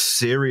threat of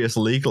serious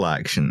legal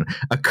action,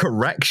 a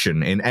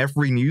correction in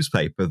every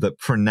newspaper that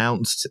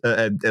pronounced,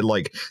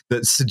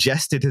 that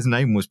suggested his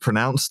name was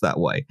pronounced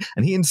that way.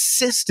 And he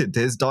insisted to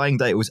his dying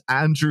day it was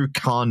Andrew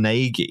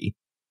Carnegie.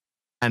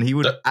 And he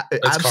would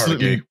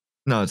absolutely... Carnegie.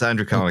 No, it's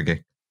Andrew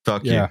Carnegie.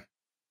 Fuck you.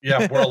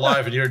 Yeah, we're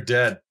alive and you're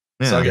dead.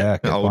 Yeah,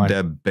 old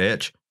dead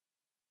bitch.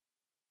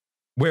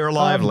 We're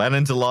alive,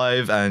 Lennon's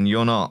alive, and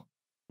you're not.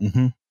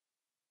 Mm-hmm.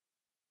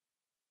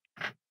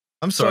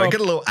 I'm sorry, I get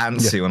a little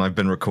antsy when I've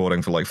been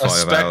recording for like 5 hours.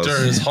 A specter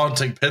is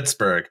haunting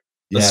Pittsburgh.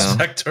 The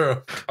specter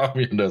of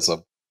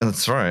communism.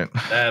 That's right.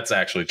 That's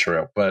actually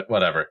true, but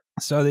whatever.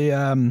 So the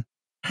a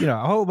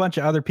whole bunch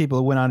of other people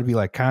who went on to be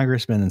like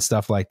congressmen and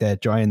stuff like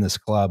that joined this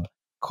club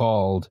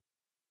called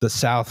the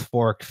South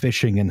Fork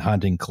Fishing and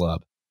Hunting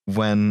Club.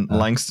 When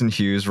Langston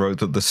Hughes wrote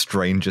that the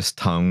strangest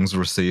tongues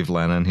received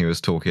Lennon, he was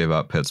talking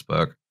about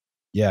Pittsburgh.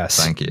 Yes.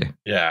 Thank you.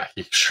 Yeah,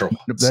 he sure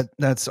was.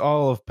 That's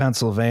all of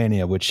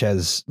Pennsylvania, which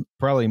has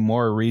probably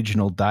more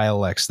regional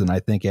dialects than I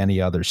think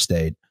any other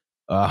state.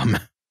 I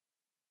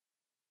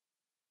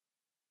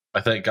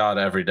thank God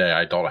every day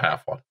I don't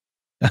have one.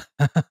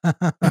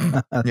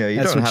 Yeah,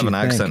 you don't have an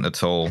accent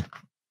at all.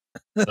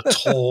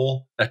 At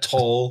all.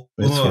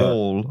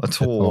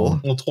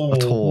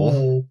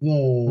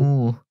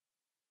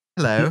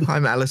 Hello,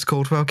 I'm Alice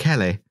Caldwell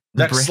Kelly.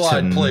 Next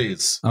slide,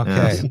 please.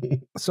 Okay.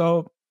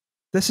 So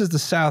this is the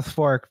South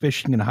Fork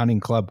Fishing and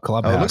Hunting Club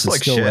clubhouse. It looks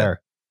like still shit.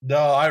 There. No,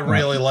 I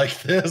really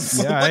like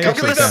this. Yeah, I Look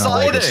actually at the kinda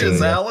like it sidings,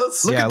 too, yeah.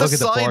 Alice. Look Yeah, at the look at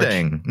the porch.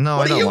 siding. No,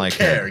 What I do don't you like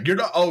care? it. You're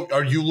not. Oh,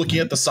 are you looking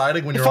at the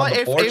siding when you're on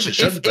the porch? You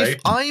shouldn't be.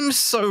 If I'm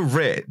so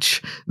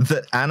rich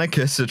that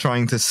anarchists are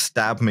trying to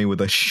stab me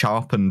with a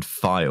sharpened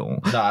file,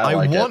 No, I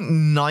like want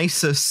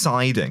nicer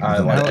siding. I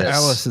than like this. it.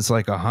 Alice is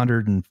like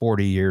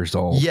 140 years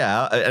old.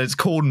 Yeah, and it's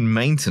called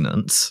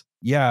maintenance.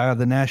 Yeah,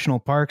 the National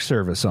Park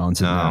Service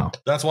owns it now.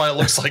 That's why it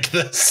looks like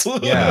this.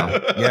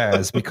 Yeah,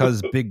 it's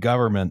because big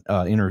government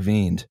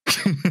intervened.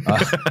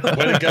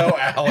 Way to go,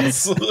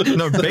 Alice.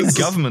 No, big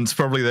government's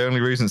probably the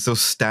only reason it's still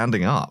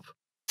standing up.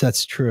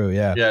 That's true,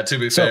 yeah. Yeah, to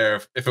be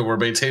fair, if it were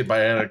maintained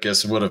by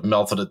anarchists, it would have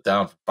melted it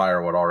down for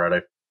firewood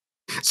already.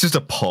 It's just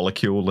a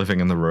polycule living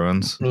in the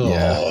ruins.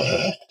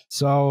 Yeah.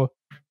 So,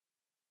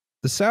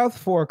 the South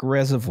Fork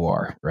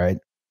Reservoir, right,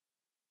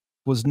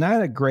 was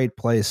not a great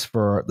place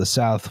for the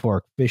South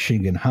Fork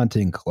Fishing and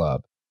Hunting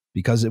Club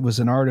because it was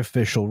an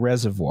artificial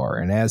reservoir,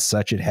 and as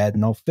such, it had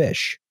no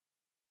fish,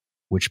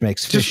 which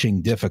makes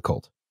fishing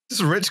difficult. This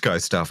is rich guy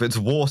stuff. It's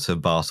water,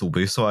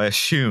 Bartleby, so I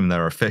assume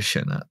there are fish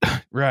in it.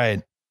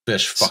 Right.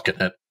 Fish fucking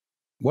it.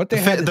 What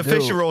they had to The do,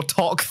 fish are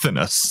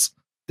autochthonous.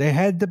 they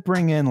had to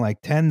bring in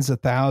like tens of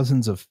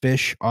thousands of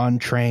fish on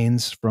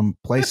trains from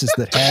places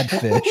that had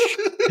fish.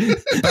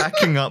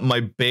 Backing up my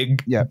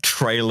big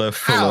trailer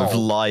full of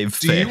live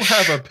fish. Do you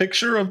have a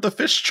picture of the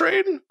fish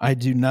train? I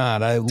do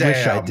not. I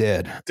wish I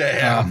did.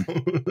 Damn.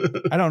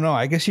 I don't know.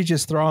 I guess you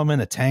just throw them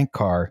in a tank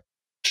car.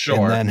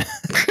 Sure. And then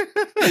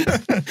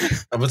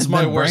it's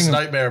my worst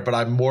nightmare, but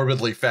I'm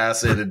morbidly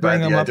fascinated by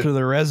bring them up to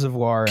the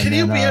reservoir. Can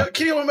you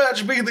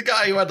imagine being the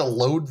guy who had to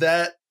load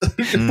that?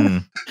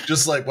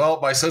 Just like, well,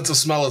 my sense of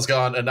smell is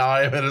gone, and now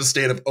I am in a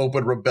state of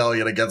open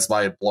rebellion against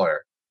my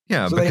employer.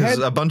 Yeah, so because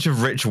a bunch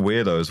of rich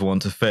weirdos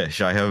want to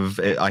fish. I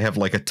have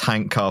like a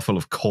tank car full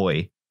of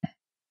koi.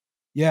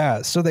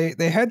 Yeah, so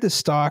they had to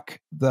stock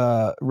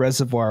the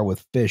reservoir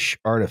with fish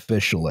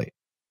artificially,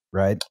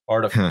 right?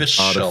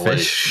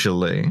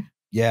 Artificially.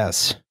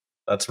 Yes.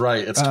 That's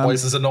right. It's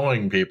twice as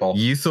annoying, people.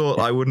 You thought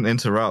I wouldn't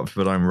interrupt,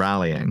 but I'm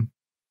rallying.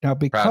 Now,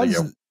 because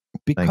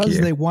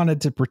they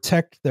wanted to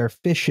protect their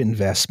fish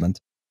investment,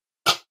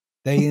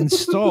 they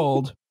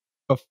installed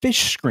a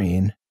fish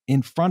screen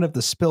in front of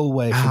the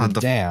spillway for the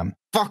dam.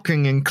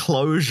 Fucking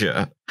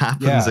enclosure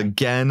happens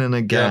again and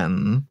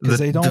again because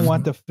they don't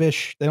want the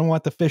fish. They don't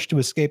want the fish to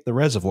escape the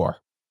reservoir.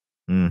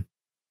 Now,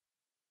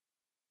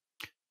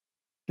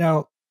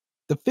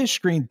 the fish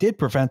screen did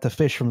prevent the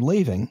fish from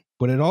leaving,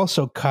 but it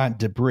also caught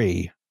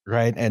debris,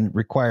 right, and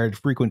required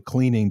frequent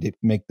cleaning to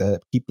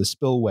keep the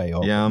spillway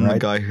open. Yeah, I'm the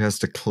guy who has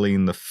to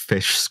clean the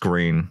fish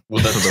screen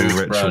with the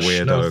rich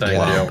weirdo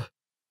club.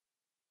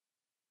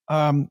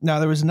 Now,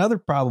 there was another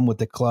problem with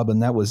the club,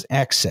 and that was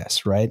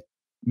access, right?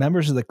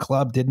 Members of the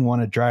club didn't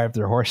want to drive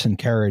their horse and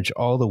carriage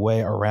all the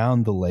way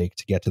around the lake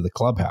to get to the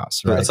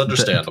clubhouse, right? That's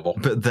understandable.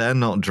 But they're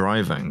not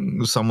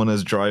driving. Someone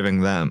is driving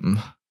them.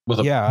 With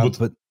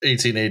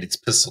 1880s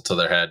pistol to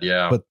their head,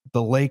 yeah. But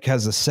the lake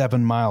has a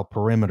 7-mile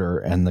perimeter,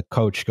 and the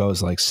coach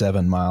goes like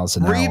 7 miles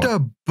an hour. Read a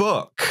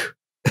book.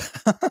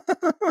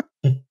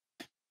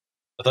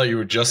 I thought you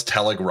were just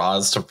telling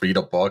Roz to read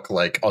a book,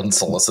 like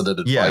unsolicited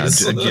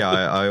advice.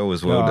 I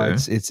always will do.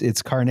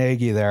 It's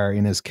Carnegie there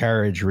in his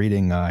carriage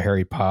reading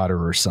Harry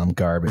Potter or some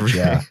garbage.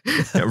 Yeah,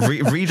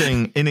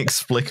 reading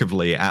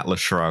inexplicably Atlas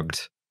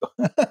Shrugged.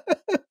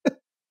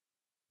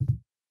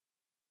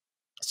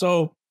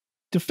 So,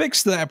 to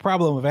fix that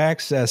problem of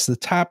access, the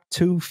top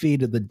 2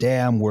 feet of the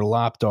dam were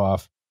lopped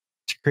off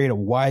to create a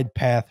wide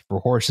path for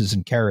horses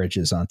and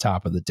carriages on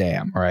top of the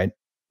dam. Right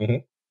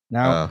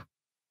now.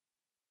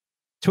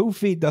 2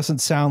 feet doesn't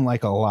sound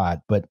like a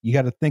lot, but you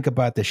got to think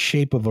about the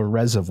shape of a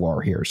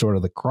reservoir here, sort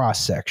of the cross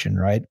section,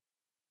 right?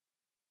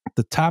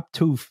 The top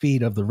 2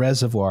 feet of the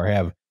reservoir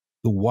have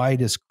the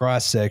widest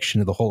cross section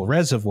of the whole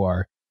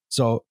reservoir.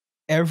 So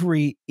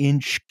every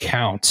inch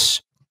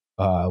counts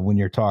when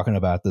you're talking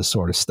about this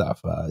sort of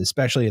stuff,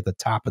 especially at the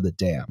top of the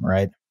dam,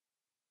 right?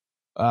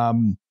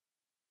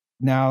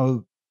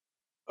 Now,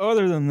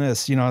 other than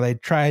this, they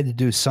tried to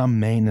do some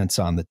maintenance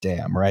on the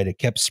dam, right? It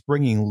kept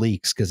springing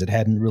leaks because it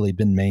hadn't really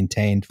been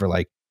maintained for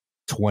like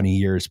 20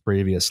 years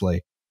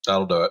previously.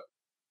 That'll do it.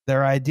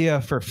 Their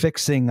idea for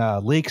fixing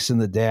leaks in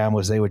the dam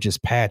was they would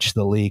just patch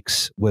the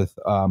leaks with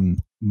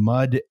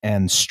mud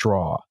and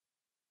straw.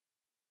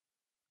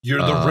 You're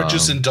the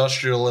richest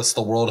industrialist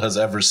the world has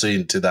ever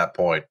seen to that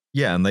point.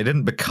 Yeah, and they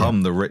didn't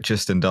become the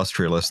richest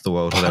industrialist the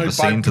world had ever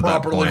seen to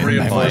that point.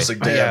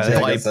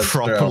 By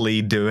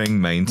properly doing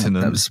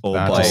maintenance or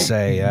by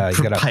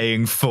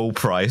paying full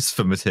price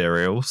for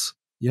materials.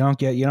 You don't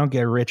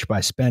get rich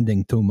by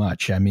spending too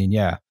much. I mean,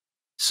 yeah.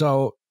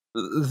 So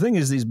the thing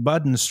is, these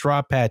mud and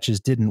straw patches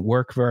didn't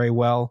work very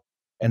well,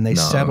 and they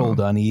settled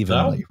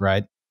unevenly,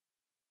 right?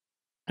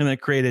 And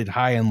it created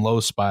high and low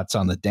spots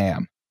on the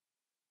dam.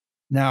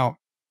 Now,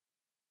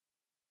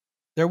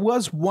 there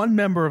was one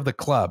member of the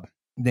club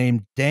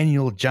named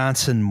Daniel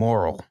Johnson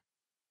Morrill,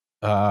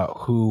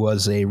 who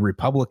was a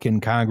Republican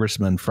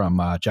congressman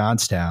from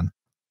Johnstown.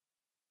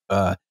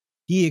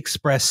 He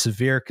expressed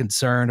severe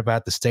concern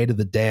about the state of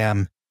the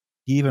dam.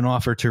 He even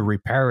offered to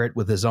repair it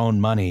with his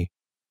own money,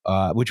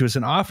 which was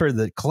an offer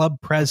that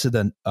club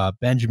president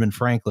Benjamin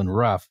Franklin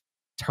Ruff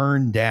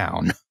turned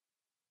down.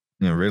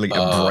 Yeah, really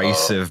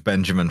abrasive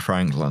Benjamin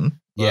Franklin.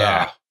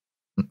 Yeah.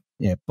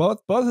 Yeah,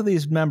 both of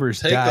these members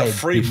died the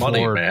free before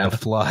money, man. the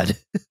flood.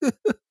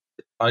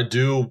 I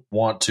do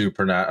want to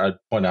point out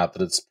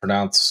that it's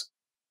pronounced,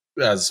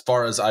 as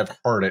far as I've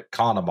heard it,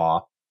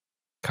 Conemaugh.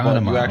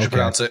 But you actually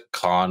pronounce it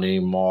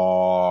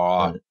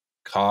Conemaugh.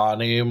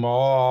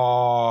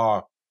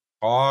 Conemaugh.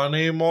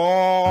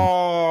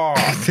 Conemaugh.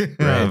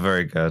 Right.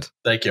 Very good.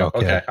 Thank you.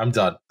 Okay, I'm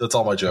done. That's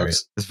all my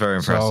jokes. It's very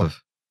impressive. So,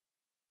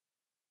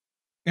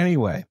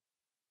 anyway.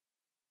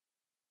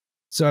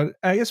 So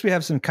I guess we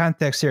have some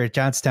context here at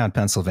Johnstown,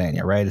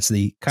 Pennsylvania, right? It's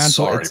the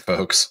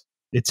folks.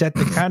 It's at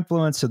the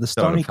confluence of the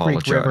Stony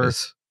Creek River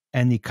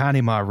and the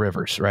Conemaugh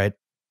rivers, right?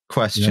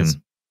 Question.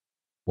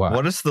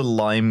 What is the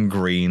lime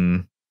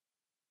green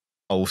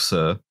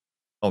ulcer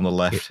on the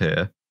left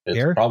here?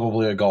 It's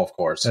probably a golf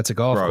course. That's a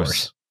golf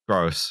course.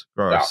 Gross.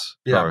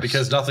 Yeah,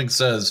 because nothing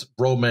says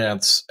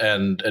romance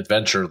and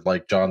adventure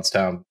like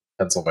Johnstown,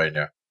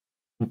 Pennsylvania.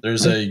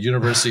 There's a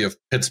University of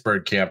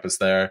Pittsburgh campus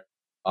there.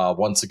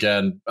 Once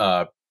again,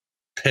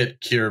 Pitt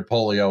cured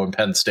polio and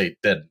Penn State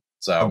didn't.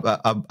 So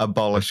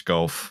abolish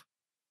golf.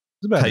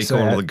 Take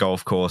all of the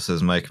golf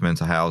courses, make them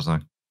into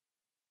housing.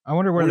 I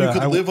wonder where you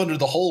could live under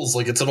the holes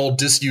like it's an old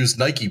disused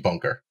Nike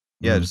bunker.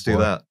 Yeah, just do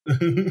that.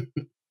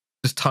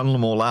 Just tunnel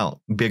them all out.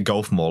 Be a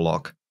golf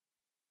Morlock.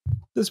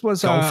 This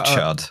was golf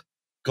chud.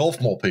 Golf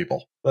mole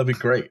people. That'd be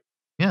great.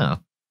 Yeah.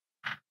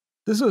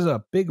 This was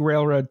a big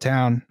railroad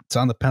town. It's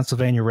on the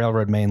Pennsylvania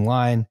Railroad main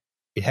line.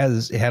 It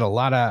had a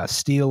lot of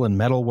steel and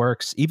metal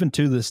works. Even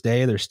to this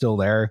day, they're still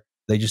there.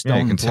 They just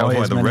don't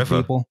employ as many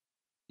people.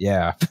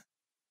 Yeah.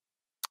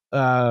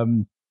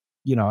 And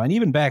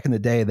even back in the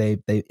day,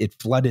 it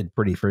flooded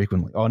pretty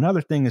frequently. Oh,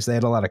 another thing is they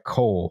had a lot of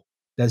coal.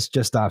 That's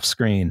just off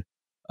screen.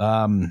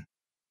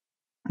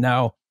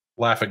 Now,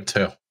 laughing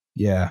too.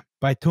 Yeah,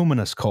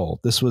 bituminous coal.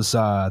 This was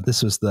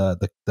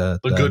the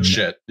good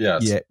shit.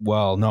 Yes. Yeah.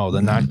 Well, no,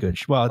 the not good.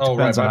 Well, it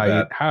depends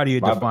on how do you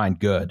define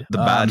good. The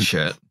bad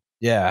shit.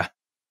 Yeah.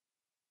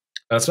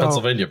 That's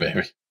Pennsylvania,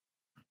 baby.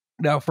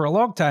 Now, for a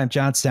long time,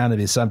 Johnstown had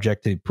been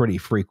subject to pretty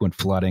frequent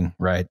flooding,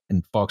 right?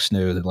 And folks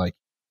knew that, like,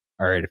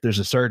 all right, if there's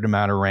a certain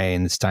amount of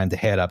rain, it's time to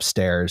head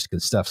upstairs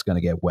because stuff's going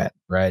to get wet,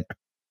 right?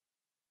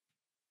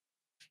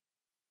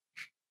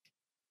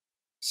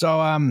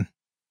 So,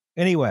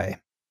 anyway,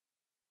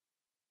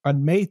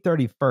 on May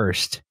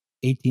 31st,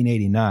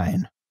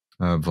 1889.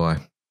 Oh, boy.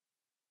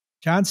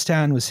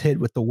 Johnstown was hit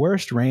with the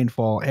worst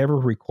rainfall ever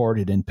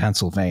recorded in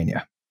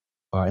Pennsylvania,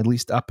 at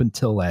least up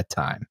until that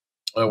time.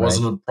 It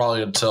wasn't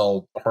probably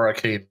until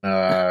Hurricane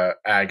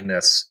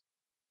Agnes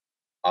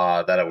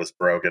that it was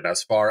broken.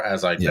 As far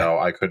as I know,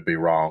 I could be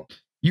wrong.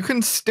 You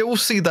can still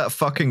see that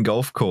fucking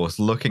golf course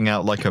looking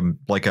out like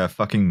a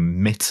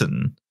fucking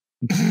mitten.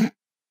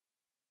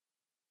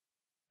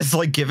 It's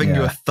like giving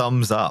you a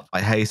thumbs up.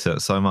 I hate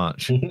it so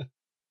much.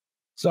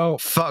 So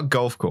fuck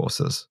golf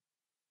courses.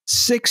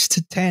 6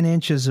 to 10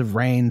 inches of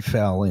rain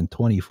fell in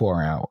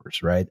 24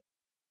 hours, right?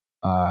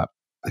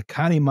 The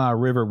Conemaugh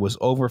River was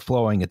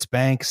overflowing its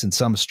banks, and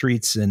some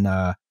streets in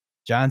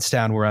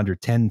Johnstown were under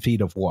 10 feet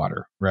of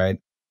water, right?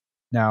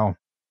 Now,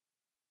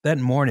 that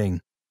morning,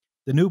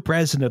 the new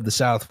president of the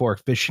South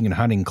Fork Fishing and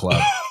Hunting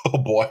Club, oh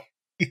boy,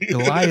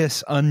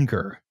 Elias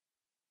Unger,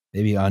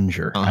 maybe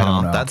Unger, I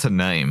don't know. That's a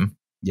name.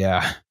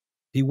 Yeah.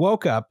 He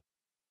woke up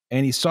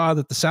and he saw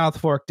that the South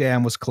Fork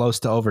Dam was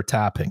close to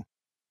overtopping.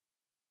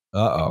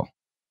 Uh-oh.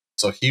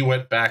 So he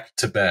went back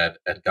to bed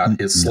and got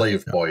his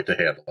slave boy to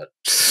handle it.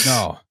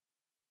 No.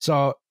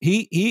 So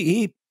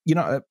he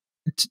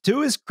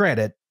to his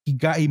credit,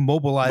 he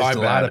mobilized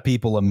a lot of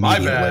people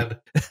immediately. My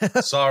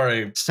bad.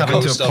 Sorry.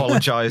 Having to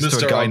apologize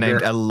to a guy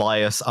named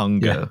Elias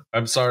Unger. Yeah.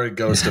 I'm sorry,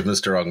 ghost of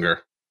Mr.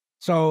 Unger.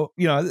 So,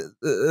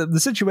 the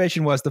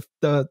situation was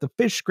the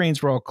fish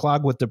screens were all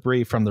clogged with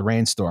debris from the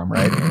rainstorm,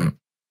 right?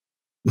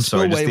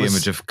 Sorry, just the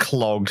image of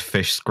clogged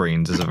fish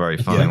screens is a very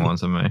funny one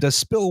to me. The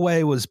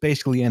spillway was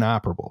basically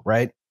inoperable,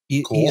 right?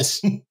 Cool.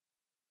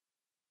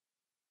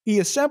 He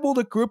assembled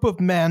a group of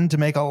men to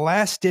make a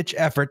last-ditch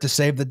effort to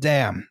save the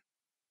dam.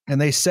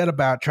 And they set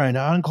about trying to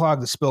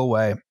unclog the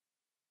spillway.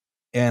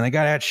 And they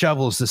got out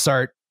shovels to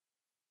start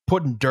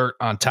putting dirt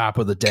on top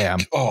of the dam.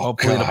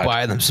 Hopefully to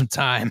buy them some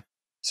time.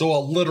 So a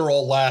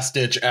literal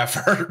last-ditch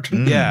effort.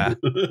 Yeah.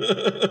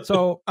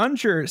 So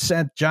Unger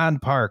sent John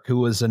Park, who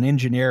was an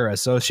engineer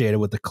associated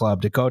with the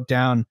club, to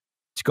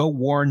go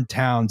warn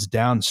towns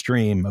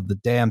downstream of the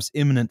dam's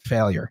imminent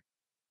failure.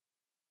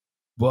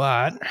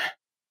 But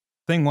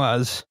thing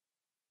was,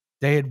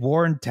 they had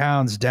warned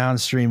towns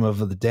downstream of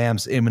the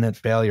dam's imminent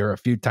failure a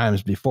few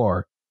times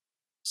before,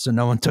 so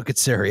no one took it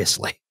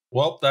seriously.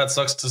 Well, that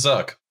sucks to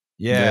suck.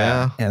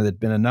 Yeah. And there'd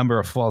been a number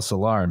of false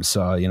alarms,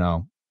 so,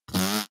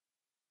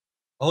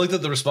 I like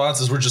that the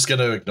response is we're just going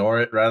to ignore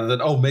it rather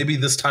than, maybe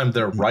this time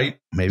they're right.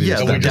 Maybe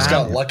we just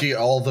got lucky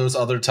all those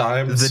other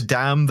times. The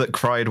dam that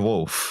cried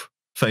wolf,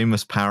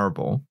 famous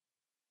parable.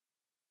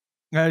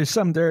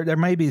 There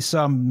may be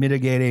some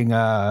mitigating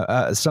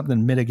something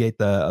to mitigate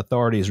the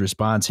authorities'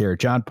 response here.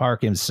 John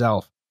Park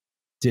himself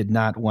did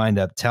not wind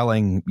up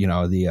telling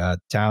the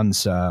town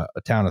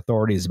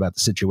authorities about the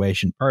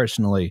situation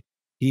personally.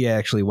 He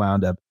actually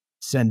wound up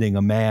sending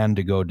a man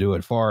to go do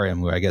it for him,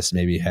 who I guess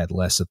maybe had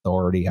less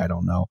authority. I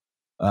don't know.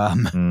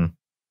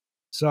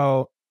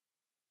 So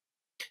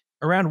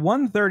around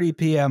 1:30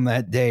 p.m.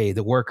 that day,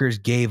 the workers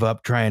gave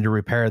up trying to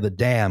repair the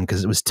dam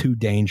because it was too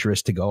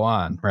dangerous to go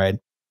on, right?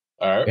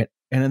 All right.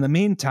 And in the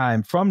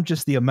meantime, from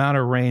just the amount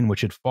of rain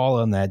which had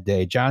fallen that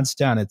day,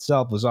 Johnstown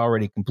itself was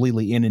already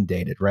completely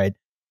inundated, right?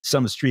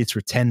 Some streets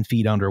were 10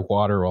 feet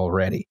underwater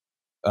already.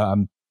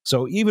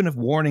 So even if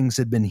warnings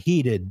had been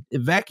heeded,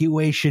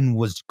 evacuation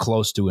was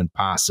close to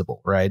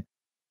impossible, right?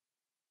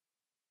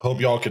 Hope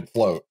y'all can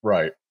float,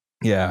 right?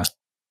 Yeah.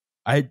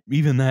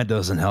 Even that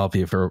doesn't help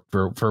you for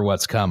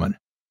what's coming.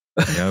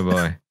 Yeah,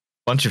 boy.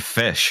 Bunch of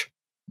fish.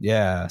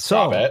 Yeah.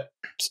 Stop it.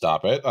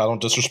 I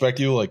don't disrespect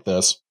you like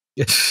this.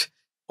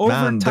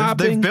 Man,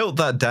 they've built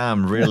that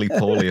dam really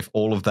poorly if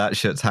all of that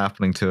shit's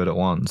happening to it at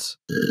once.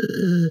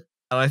 And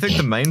I think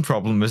the main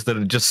problem is that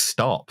it just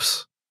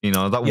stops. That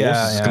water's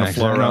just going to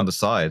flow around the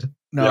side.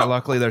 No,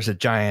 luckily there's a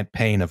giant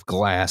pane of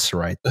glass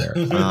right there.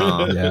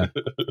 Yeah.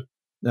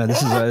 No,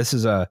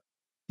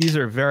 these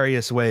are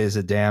various ways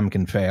a dam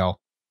can fail.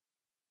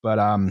 But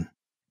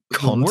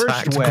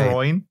contact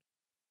groin.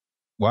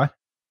 What?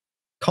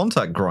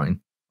 Contact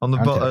groin on the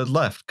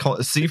left.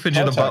 See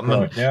fidget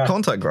abutment. Yeah.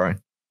 Contact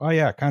groin. Oh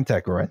yeah,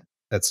 contact groin.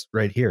 That's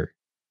right here.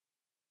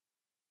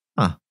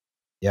 Huh.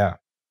 Yeah.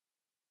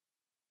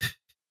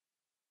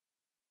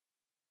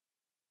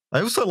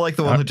 I also like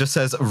the one that just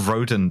says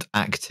rodent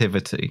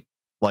activity.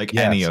 Like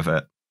any of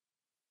it.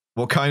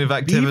 What kind of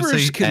activity?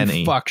 Beavers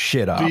can fuck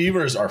shit up.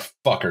 Beavers are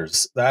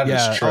fuckers. That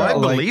is true. I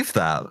believe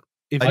that.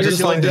 I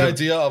just like the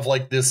idea of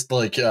this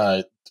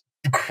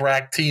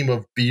crack team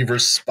of beaver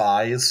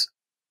spies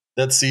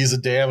that sees a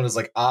dam and is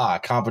like,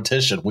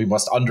 competition. We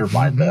must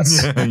undermine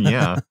this.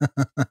 Yeah.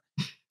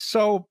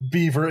 So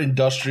beaver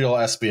industrial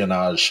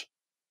espionage.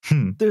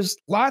 There's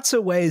lots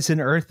of ways an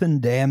earthen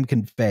dam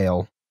can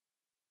fail.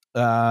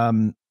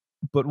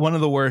 But one of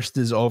the worst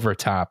is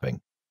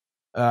overtopping.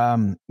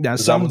 Now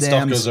is some that when dams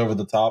stuff goes over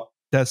the top.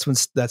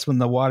 That's when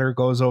the water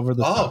goes over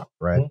the top,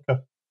 right?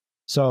 Okay.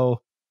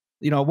 So,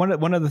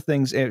 one of the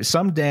things,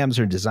 some dams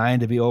are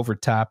designed to be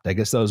overtopped. I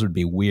guess those would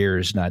be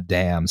weirs, not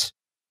dams.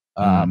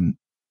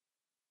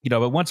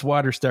 But once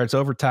water starts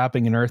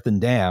overtopping an earthen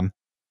dam,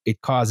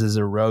 it causes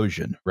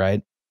erosion,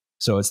 right?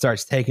 So it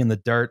starts taking the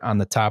dirt on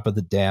the top of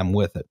the dam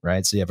with it,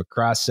 right? So you have a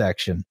cross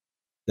section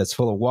that's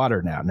full of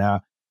water now.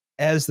 Now,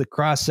 as the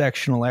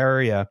cross-sectional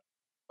area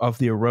of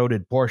the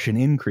eroded portion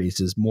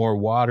increases, more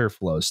water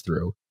flows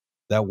through.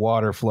 That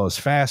water flows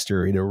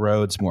faster, it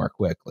erodes more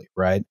quickly,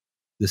 right?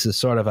 This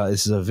is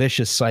a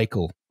vicious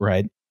cycle,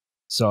 right?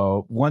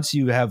 So once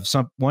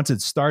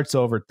it starts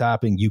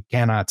overtopping, you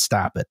cannot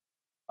stop it.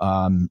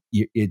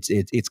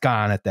 It's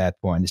gone at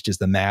that point. It's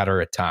just a matter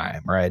of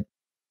time, right?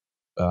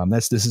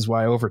 This is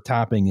why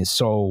overtopping is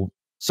so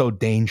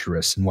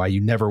dangerous and why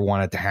you never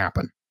want it to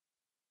happen.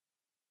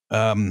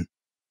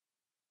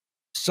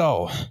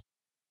 So,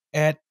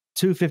 at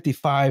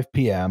 2:55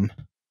 p.m.,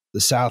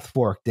 the South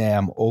Fork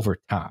Dam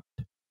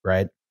overtopped,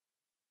 right?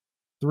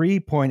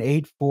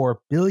 3.84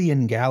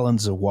 billion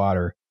gallons of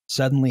water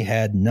suddenly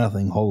had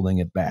nothing holding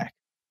it back,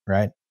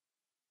 right?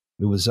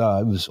 It was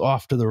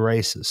off to the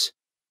races.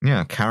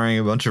 Yeah, carrying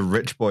a bunch of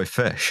rich boy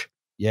fish.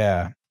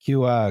 Yeah,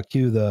 cue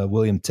the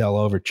William Tell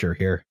overture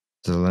here.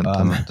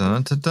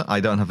 I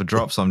don't have a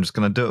drop, so I'm just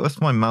going to do it with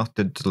my mouth.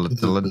 You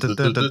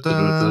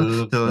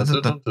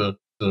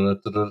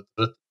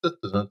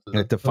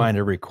have to find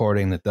a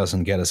recording that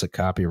doesn't get us a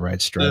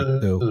copyright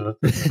strike, too.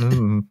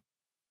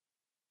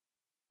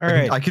 All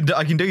right. I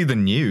can do you the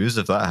news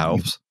if that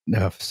helps.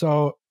 No.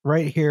 So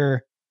right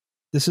here,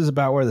 this is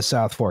about where the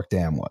South Fork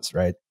Dam was,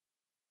 right?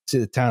 See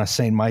the town of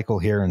St. Michael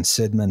here and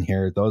Sidman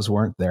here. Those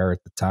weren't there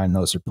at the time.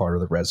 Those are part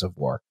of the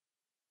reservoir.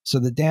 So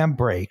the dam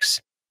breaks,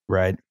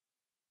 right?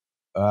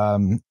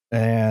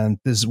 And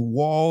this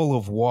wall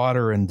of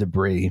water and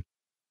debris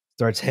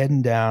starts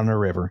heading down the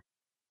river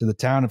to the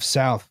town of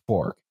South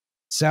Fork.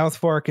 South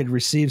Fork had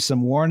received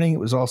some warning. It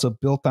was also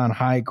built on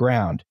high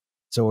ground,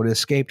 so it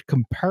escaped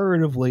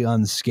comparatively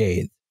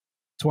unscathed.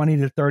 20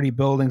 to 30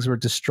 buildings were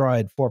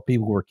destroyed. 4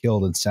 people were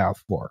killed in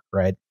South Fork,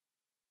 right?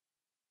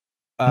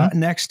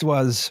 Next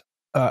was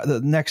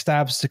the next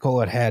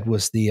obstacle it had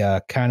was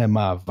the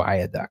Kanema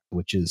Viaduct,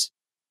 which is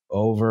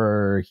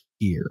over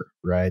here,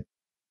 right?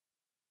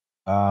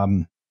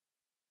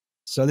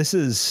 So this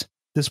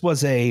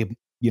was a,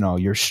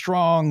 your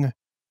strong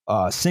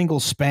single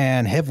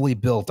span, heavily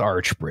built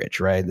arch bridge,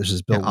 right? This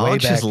was built way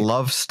back. Arches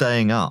love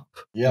staying up.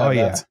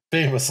 Yeah,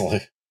 famously.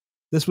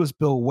 This was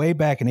built way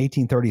back in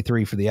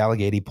 1833 for the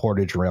Allegheny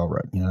Portage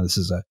Railroad. This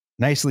is a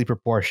nicely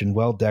proportioned,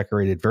 well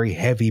decorated, very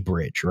heavy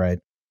bridge, right?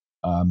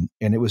 And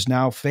it was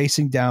now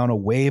facing down a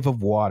wave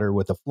of water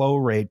with a flow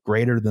rate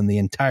greater than the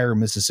entire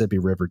Mississippi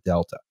River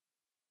Delta.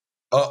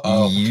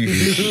 Uh-oh.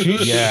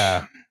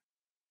 Yeah.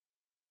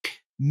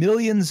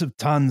 Millions of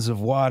tons of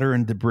water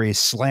and debris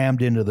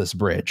slammed into this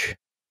bridge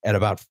at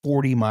about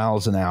 40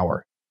 miles an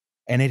hour,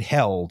 and it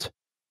held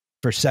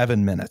for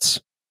 7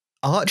 minutes.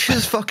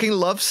 Archers fucking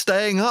love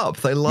staying up.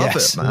 They love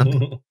it,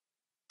 man.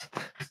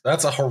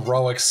 That's a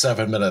heroic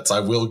 7 minutes. I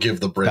will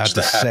give the bridge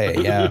that. Say,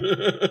 yeah.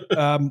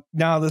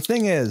 Now, the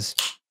thing is,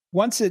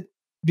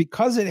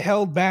 because it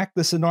held back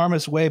this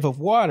enormous wave of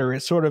water,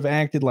 it sort of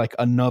acted like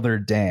another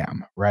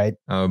dam, right?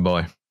 Oh,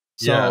 boy.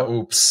 So, yeah,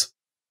 oops.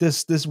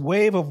 This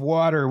wave of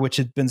water, which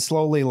had been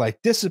slowly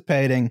like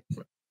dissipating,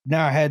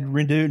 now had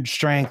renewed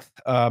strength,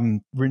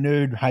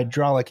 renewed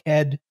hydraulic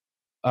head.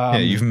 Yeah,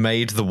 you've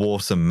made the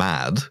water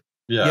mad.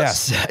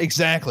 Yes,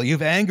 exactly.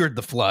 You've angered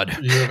the flood.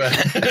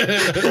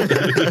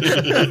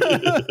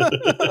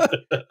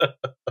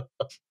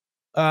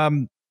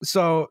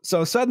 So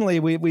suddenly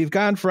we've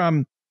gone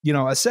from, a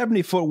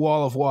 70-foot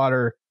wall of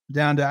water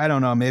down to, I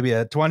don't know, maybe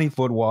a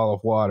 20-foot wall of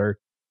water.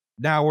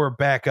 Now we're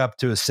back up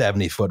to a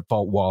 70-foot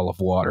wall of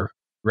water,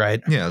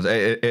 right? Yeah,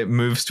 it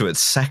moves to its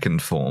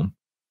second form.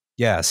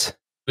 Yes.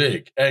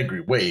 Big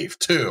angry wave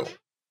 2.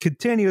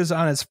 Continues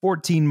on its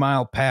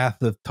 14-mile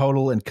path of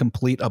total and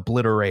complete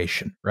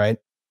obliteration, right?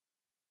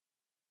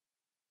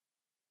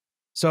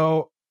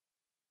 So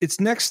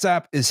its next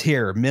stop is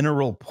here,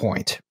 Mineral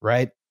Point,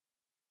 right?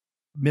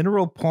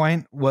 Mineral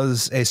Point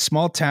was a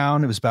small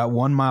town. It was about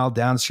 1 mile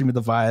downstream of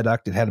the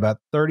viaduct. It had about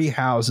 30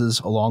 houses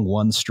along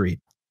one street.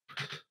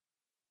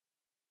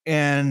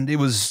 And it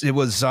was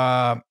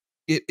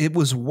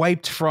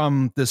wiped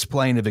from this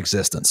plane of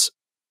existence.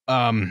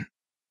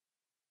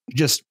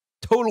 Just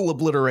total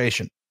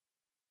obliteration.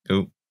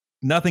 Ooh.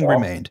 Nothing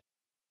remained.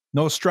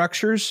 No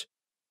structures,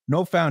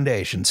 no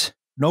foundations,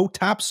 no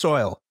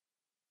topsoil.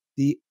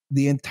 The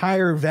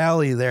entire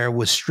valley there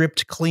was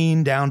stripped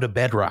clean down to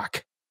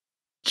bedrock.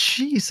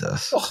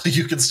 Jesus. Oh,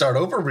 you can start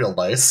over real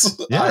nice,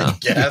 yeah. I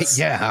guess.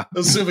 Yeah.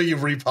 Assuming you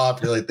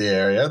repopulate the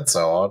area and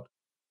so on.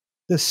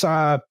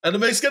 And it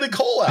makes getting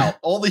coal out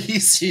all the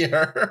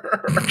easier.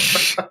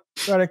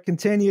 Sort of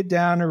continued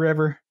down the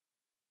river,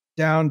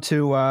 down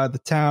to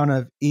the town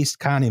of East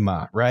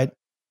Conemaugh, right?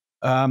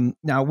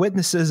 Now,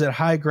 witnesses at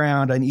high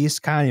ground on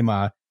East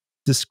Conemaugh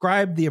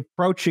described the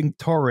approaching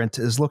torrent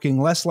as looking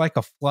less like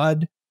a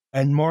flood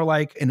and more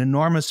like an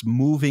enormous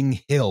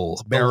moving hill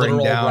bearing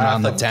down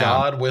on the town.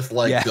 God with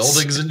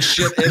buildings and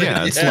shit in it.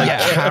 Yeah, it's like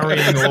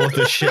carrying all of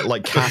the shit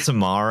like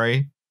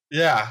Katamari.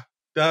 Yeah.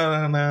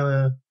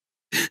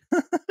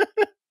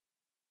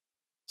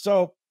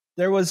 So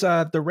there was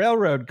the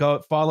railroad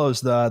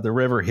follows the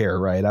river here,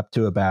 right, up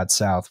to about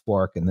South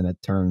Fork, and then it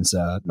turns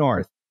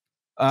north.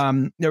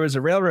 There was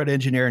a railroad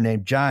engineer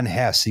named John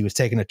Hess. He was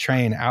taking a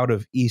train out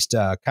of East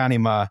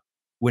Conemaugh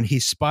when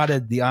he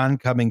spotted the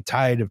oncoming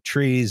tide of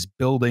trees,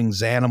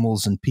 buildings,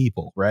 animals, and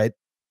people, right?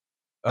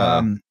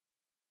 And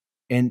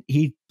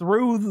he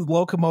threw the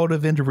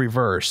locomotive into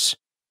reverse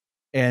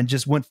and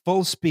just went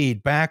full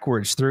speed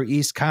backwards through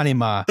East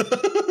Conemaugh,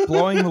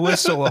 blowing the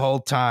whistle the whole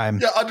time.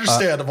 Yeah,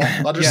 understandable.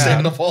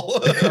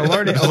 Understandable.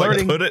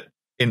 Alerting. Put it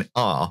in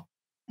R.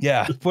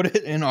 Yeah, put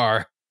it in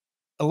R.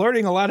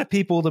 Alerting a lot of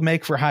people to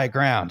make for high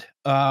ground.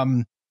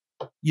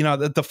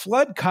 The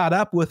flood caught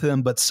up with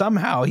him, but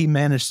somehow he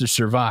managed to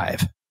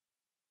survive.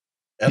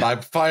 And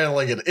I'm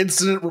filing an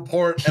incident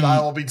report, and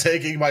I will be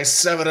taking my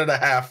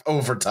 7.5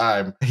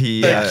 overtime.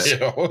 He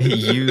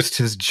used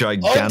his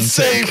gigantic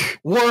unsafe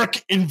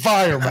work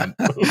environment.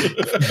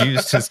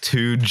 Used his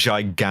 2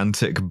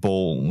 gigantic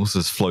balls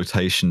as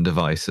flotation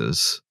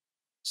devices.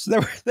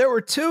 So there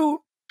were two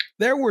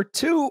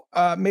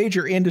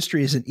major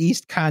industries in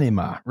East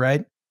Conemaugh,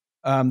 right?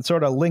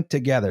 Sort of linked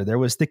together. There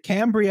was the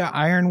Cambria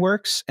Iron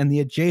Works and the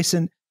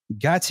adjacent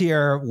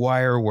Gautier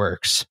Wire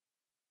Works.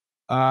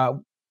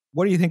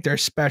 What do you think their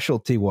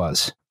specialty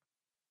was?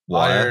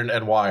 Iron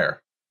and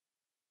wire.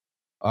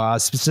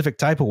 Specific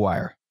type of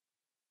wire.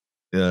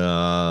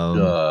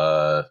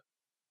 Lead.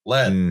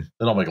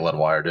 They don't make lead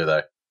wire, do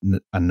they?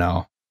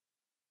 No.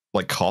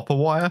 Like copper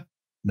wire?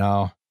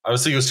 No. I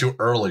was thinking it was too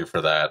early for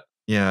that.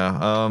 Yeah.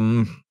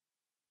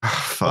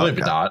 Well,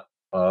 maybe not.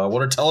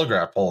 What are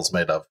telegraph poles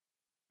made of?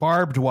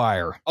 Barbed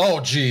wire.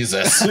 Oh,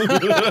 Jesus.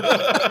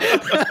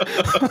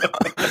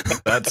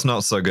 That's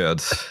not so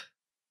good.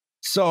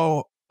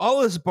 So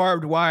all this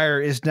barbed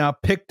wire is now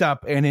picked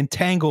up and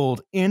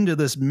entangled into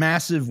this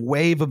massive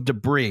wave of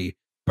debris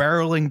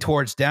barreling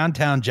towards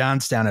downtown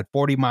Johnstown at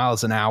 40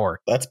 miles an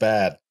hour. That's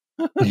bad.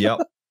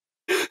 Yep.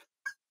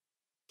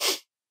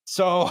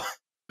 So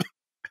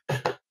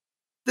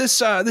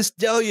this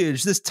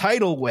deluge, this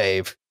tidal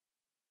wave,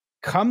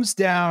 comes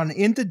down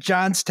into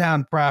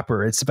Johnstown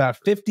proper. It's about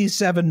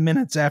 57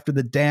 minutes after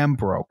the dam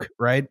broke,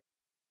 right?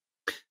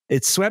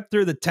 It swept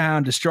through the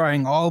town,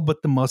 destroying all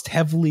but the most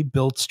heavily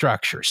built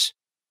structures.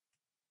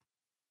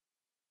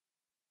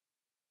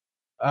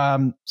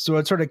 So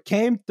it sort of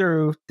came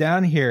through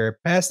down here,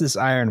 past this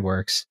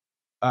ironworks.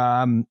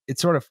 It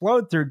sort of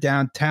flowed through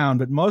downtown,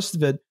 but most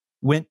of it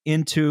went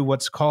into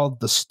what's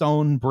called the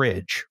Stone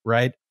Bridge,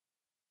 right?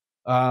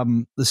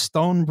 The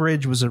Stone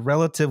Bridge was a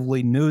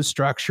relatively new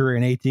structure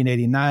in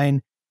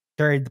 1889,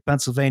 carried the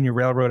Pennsylvania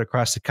Railroad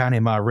across the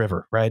Conemaugh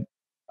River, right?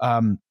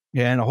 And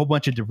a whole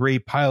bunch of debris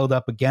piled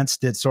up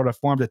against it sort of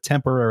formed a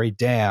temporary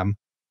dam,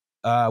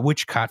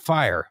 which caught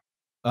fire.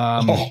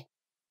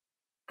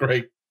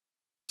 Great.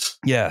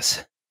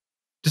 Yes.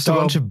 Just a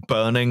bunch of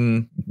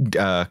burning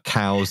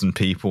cows and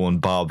people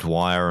and barbed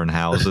wire and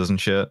houses and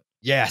shit.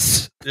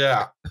 Yes.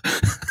 Yeah.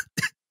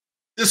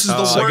 This is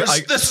the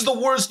worst. This is the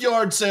worst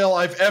yard sale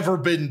I've ever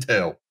been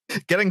to.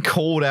 Getting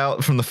called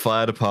out from the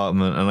fire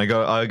department, and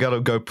I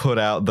gotta go put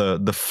out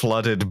the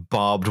flooded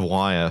barbed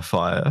wire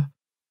fire.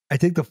 I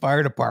think the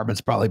fire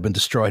department's probably been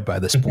destroyed by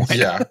this point.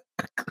 Yeah.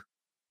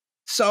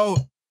 So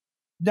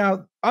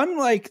now,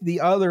 unlike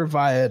the other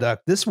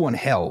viaduct, this one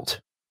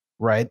held,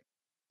 right?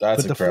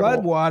 That's but incredible. The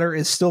flood water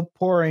is still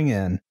pouring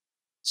in.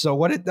 So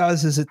what it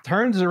does is it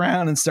turns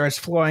around and starts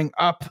flowing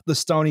up the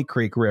Stony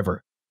Creek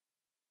River.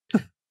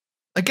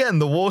 Again,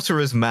 the water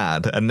is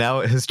mad, and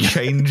now it has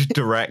changed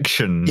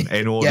direction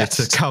in order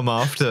to come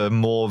after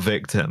more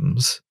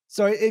victims.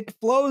 So it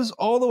flows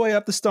all the way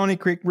up the Stony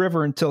Creek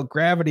River until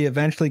gravity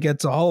eventually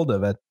gets a hold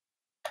of it.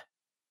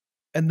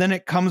 And then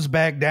it comes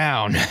back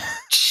down.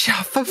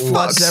 For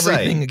Floods fuck's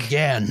everything sake.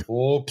 again.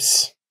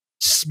 Whoops.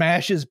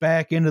 Smashes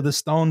back into the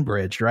stone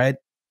bridge, right?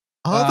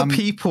 Are the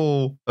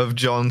people of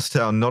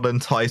Johnstown not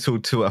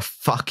entitled to a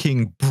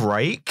fucking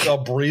break? A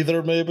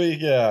breather, maybe?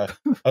 Yeah.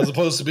 As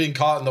opposed to being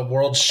caught in the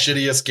world's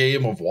shittiest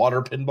game of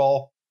water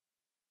pinball.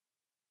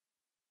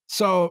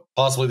 So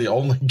possibly the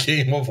only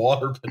game of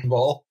water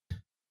pinball.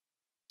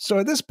 So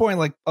at this point,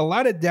 like a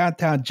lot of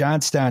downtown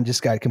Johnstown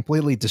just got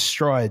completely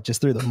destroyed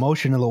just through the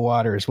motion of the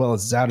water as well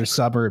as its outer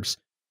suburbs.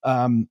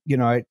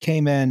 It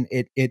came in,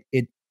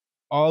 it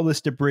all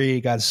this debris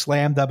got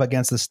slammed up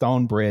against the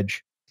stone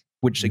bridge,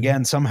 which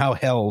again somehow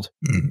held.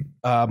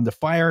 The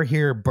fire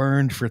here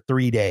burned for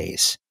 3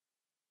 days.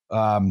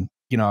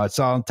 It's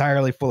all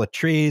entirely full of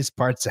trees,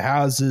 parts of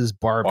houses,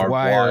 barbed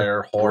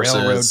wire, horses,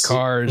 railroad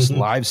cars,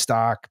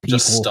 livestock, people.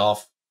 Just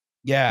stuff.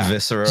 Yeah.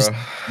 Viscera.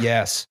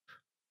 Yes.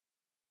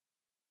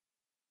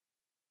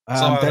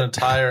 An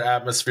entire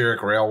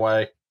atmospheric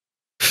railway.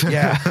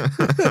 Yeah.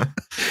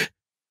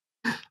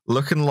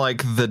 Looking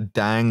like the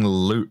dang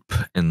loop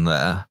in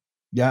there.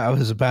 Yeah, I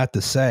was about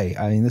to say.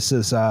 I mean, this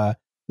is a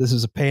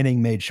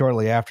painting made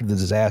shortly after the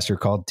disaster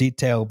called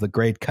Detail of the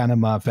Great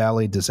Conemaugh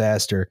Valley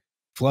Disaster,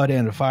 Flood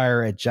and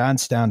Fire at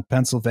Johnstown,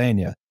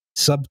 Pennsylvania,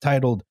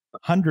 subtitled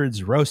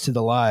Hundreds Roasted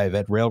Alive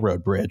at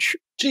Railroad Bridge.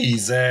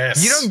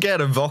 Jesus. You don't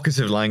get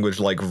evocative language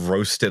like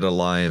roasted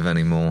alive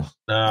anymore.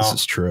 No. This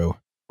is true.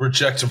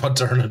 Reject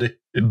modernity.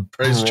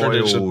 Praise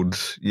tradition.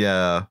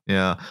 Yeah.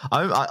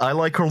 I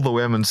like all the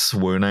women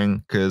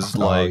swooning because,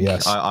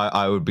 yes.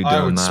 I would be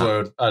doing that.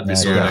 Swoon. I'd be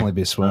swooning. Definitely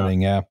be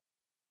swooning. Yeah.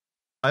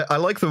 I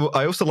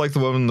also like the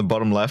woman in the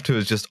bottom left who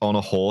is just on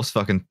a horse,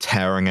 fucking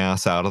tearing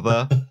ass out of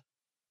there.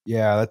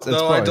 Yeah, that's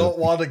no, I don't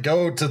want to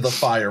go to the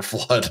fire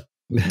flood.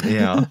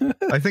 Yeah,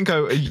 I think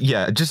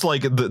just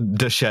like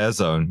the share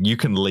zone, you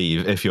can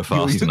leave if you're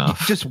fast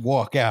enough. Just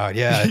walk out,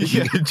 yeah.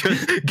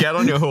 Just get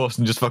on your horse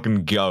and just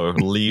fucking go,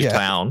 leave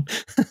town.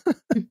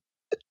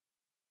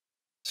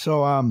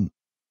 So,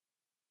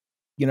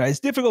 it's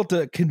difficult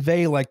to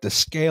convey like the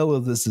scale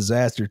of this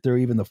disaster through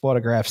even the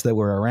photographs that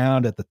were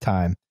around at the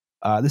time.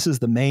 This is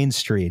the main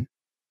street.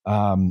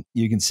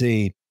 You can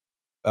see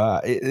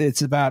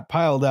it's about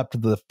piled up to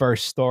the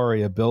first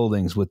story of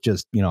buildings with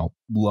just,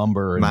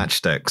 lumber and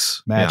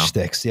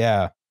matchsticks.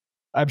 Yeah.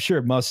 I'm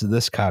sure most of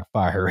this caught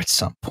fire at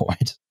some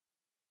point.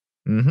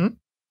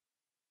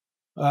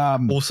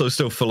 Also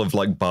still full of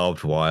like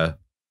barbed wire.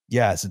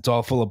 Yes. It's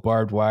all full of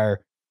barbed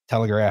wire,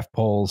 telegraph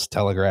poles,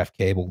 telegraph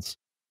cables.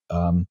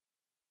 I'm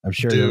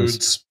sure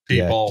dudes,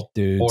 people,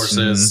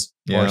 horses,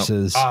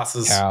 horses,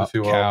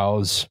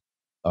 cows,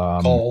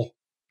 coal,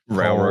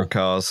 railroad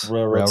cars,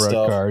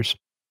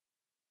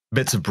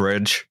 bits of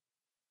bridge,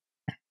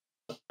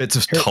 bits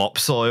of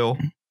topsoil.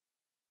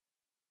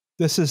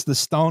 This is the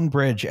stone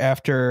bridge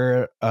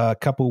after a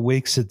couple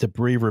weeks of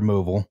debris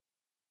removal.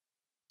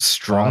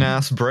 Strong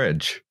ass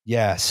bridge.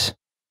 Yes.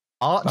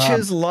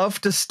 Archers love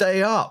to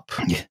stay up.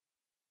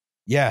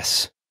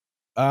 Yes.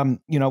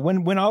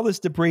 When all this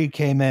debris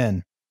came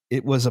in,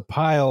 it was a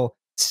pile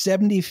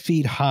 70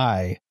 feet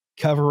high,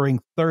 covering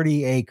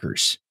 30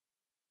 acres.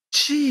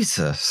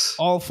 Jesus.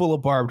 All full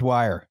of barbed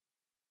wire.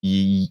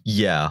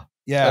 Yeah.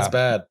 That's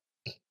bad.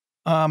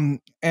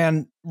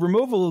 And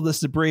removal of this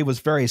debris was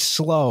very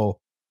slow,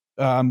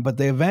 but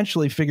they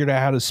eventually figured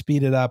out how to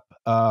speed it up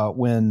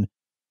when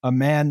a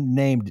man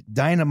named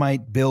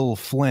Dynamite Bill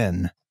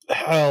Flynn.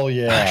 Hell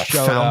yeah.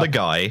 Found a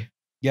guy.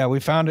 Yeah, we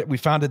found it. We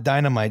found a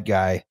dynamite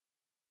guy.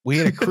 We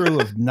had a crew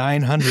of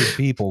 900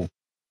 people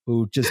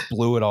who just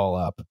blew it all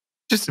up.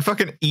 Just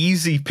fucking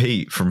Easy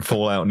Pete from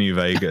Fallout New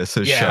Vegas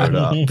has showed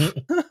up.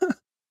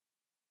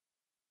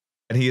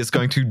 And he is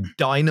going to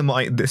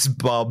dynamite this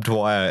barbed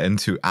wire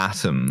into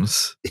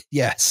atoms.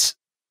 Yes.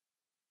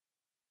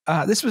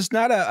 This was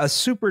not a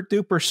super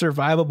duper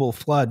survivable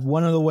flood.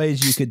 One of the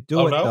ways you could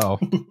do though,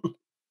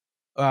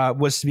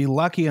 was to be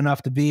lucky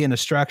enough to be in a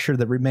structure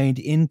that remained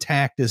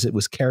intact as it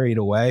was carried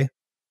away.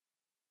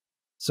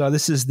 So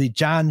this is the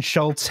John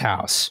Schultz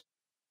house.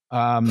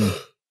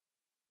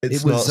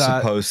 It's not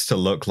supposed to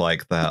look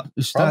like that.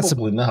 It's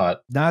Probably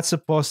not. Not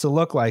supposed to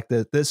look like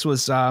that. This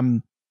was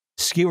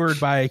skewered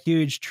by a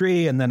huge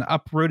tree and then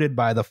uprooted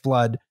by the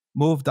flood,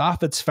 moved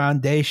off its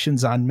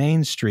foundations on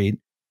Main Street,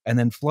 and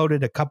then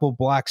floated a couple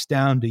blocks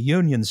down to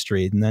Union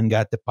Street and then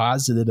got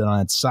deposited on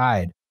its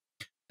side.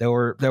 There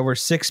were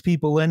 6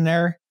 people in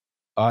there,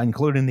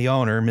 including the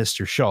owner,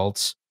 Mr.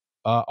 Schultz.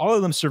 All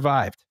of them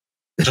survived.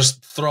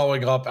 Just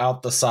throwing up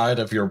out the side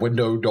of your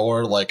window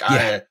door like,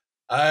 yeah.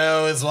 I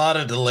always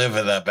wanted to live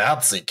in a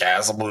bouncy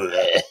castle.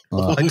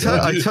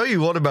 I tell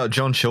you what about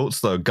John Schultz,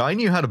 though. Guy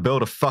knew how to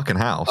build a fucking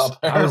house.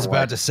 I was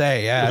about to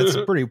say, yeah, it's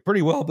a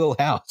pretty well-built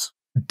house.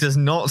 Does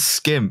not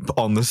skimp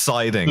on the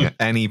siding at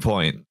any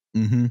point.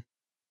 Mm-hmm.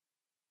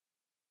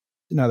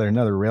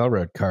 Another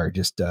railroad car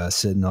just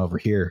sitting over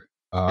here.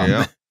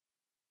 Yeah.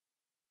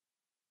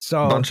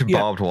 So bunch of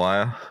barbed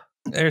wire.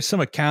 There's some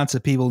accounts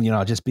of people,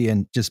 just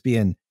being.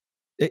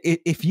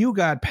 If you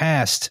got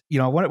past,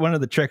 one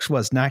of the tricks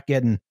was not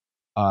getting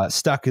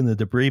stuck in the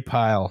debris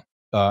pile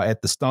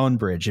at the Stone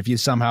Bridge. If you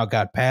somehow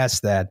got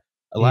past that,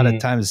 a lot of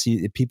times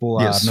people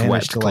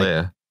managed to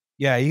clear.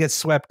 You get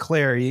swept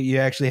clear. You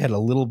actually had a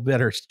little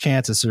better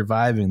chance of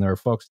surviving. There were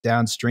folks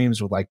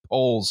downstreams with like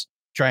poles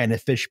trying to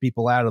fish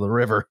people out of the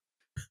river.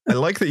 I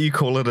like that you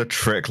call it a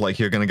trick, like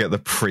you're going to get the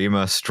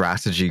Prima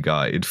strategy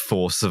guide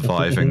for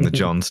surviving the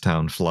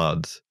Johnstown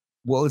floods.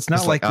 Well, it's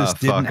not like this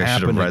didn't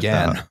happen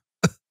again.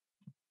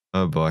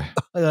 Oh boy.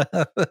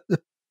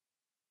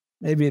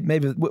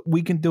 Maybe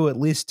we can do at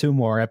least 2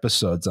 more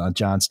episodes on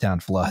Johnstown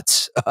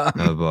floods.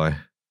 Oh boy.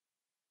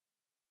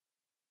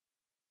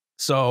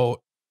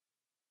 So,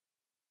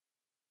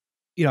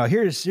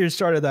 here's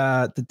sort of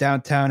the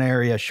downtown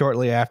area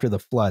shortly after the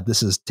flood.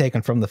 This is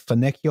taken from the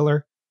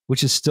funicular,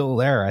 which is still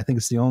there. I think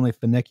it's the only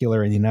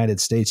funicular in the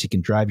United States you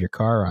can drive your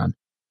car on.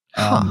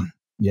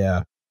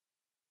 Yeah.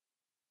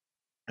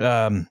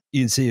 You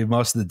can see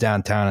most of the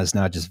downtown is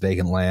now just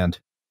vacant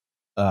land.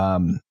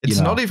 It's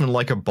not even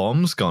like a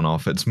bomb's gone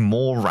off. It's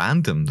more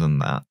random than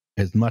that.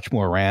 It's much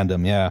more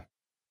random, yeah.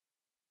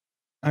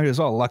 I mean, it's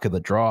all luck of the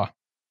draw.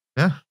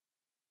 Yeah.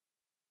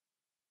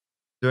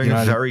 Doing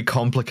a very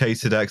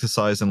complicated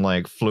exercise in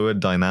like fluid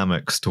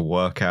dynamics to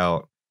work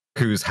out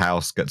whose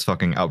house gets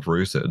fucking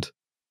uprooted.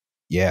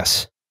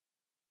 Yes.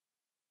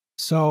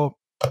 So,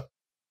 all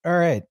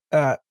right.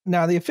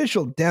 Now, the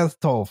official death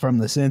toll from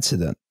this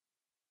incident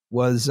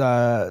was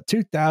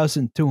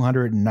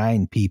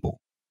 2,209 people.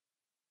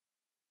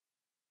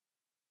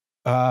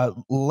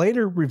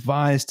 Later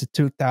revised to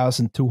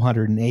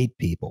 2,208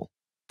 people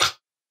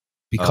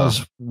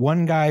because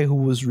one guy who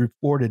was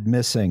reported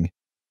missing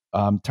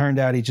turned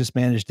out he just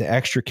managed to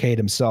extricate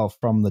himself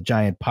from the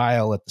giant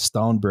pile at the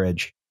Stone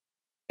Bridge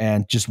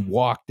and just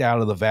walked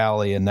out of the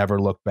valley and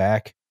never looked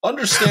back.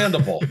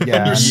 Understandable.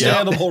 Yeah.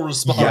 Understandable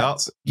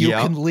response. You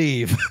can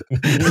leave.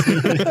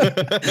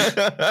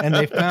 And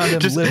they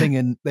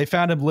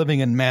found him living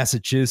in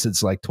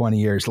Massachusetts like 20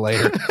 years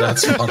later.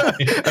 That's funny.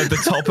 At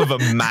the top of a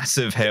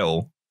massive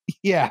hill.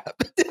 Yeah.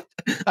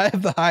 I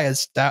have the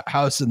highest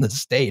house in the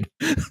state.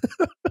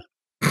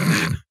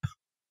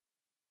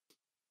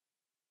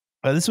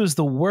 This was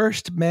the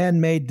worst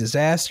man-made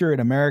disaster in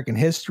American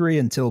history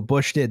until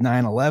Bush did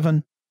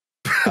 9/11.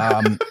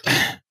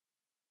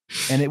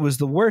 And it was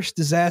the worst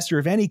disaster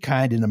of any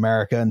kind in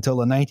America until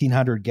the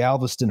 1900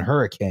 Galveston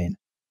hurricane.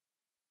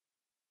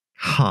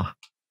 Huh.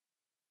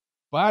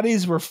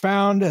 Bodies were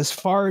found as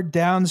far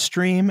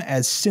downstream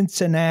as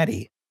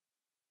Cincinnati.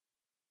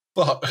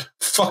 Fuck.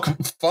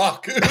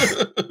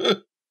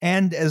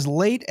 And as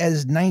late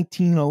as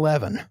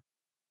 1911.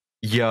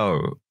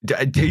 Yo,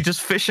 he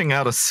just fishing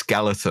out a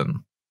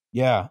skeleton.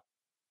 Yeah.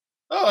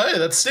 Oh, hey,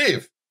 that's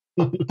Steve.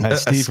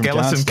 That's Steve a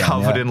skeleton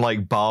covered in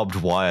like barbed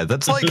wire.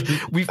 That's like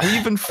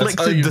we've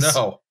inflicted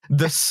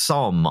the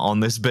Somme on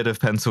this bit of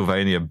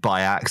Pennsylvania by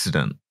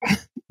accident.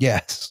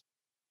 Yes.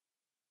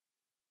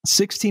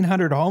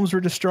 1,600 homes were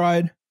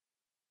destroyed.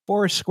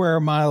 4 square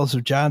miles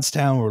of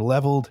Johnstown were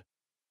leveled.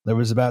 There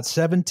was about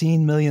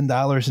 $17 million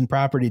in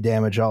property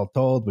damage all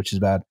told, which is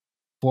about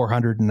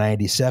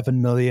 $497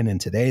 million in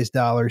today's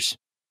dollars.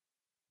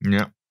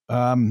 Yeah.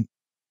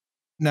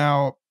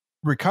 Now,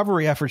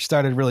 recovery efforts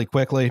started really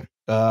quickly.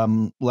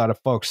 A lot of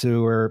folks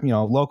who were,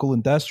 local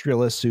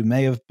industrialists who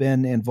may have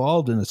been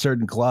involved in a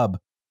certain club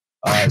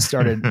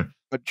started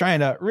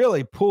trying to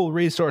really pool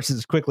resources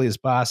as quickly as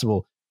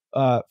possible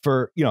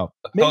for,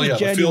 maybe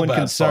genuine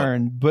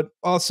concern, but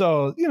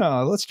also,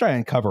 let's try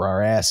and cover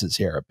our asses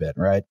here a bit,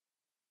 right?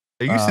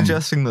 Are you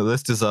suggesting that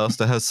this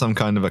disaster has some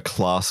kind of a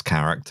class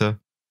character?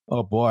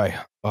 Oh boy.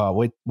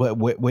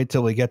 Wait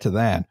till we get to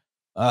that.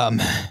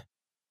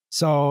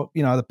 So,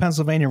 the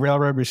Pennsylvania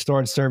Railroad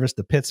restored service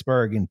to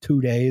Pittsburgh in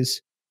 2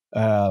 days.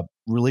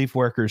 Relief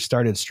workers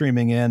started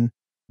streaming in.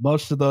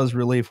 Most of those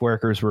relief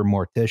workers were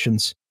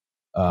morticians.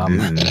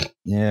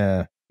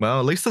 Yeah. Well,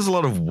 at least there's a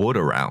lot of wood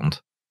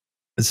around.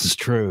 This is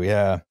true,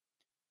 yeah.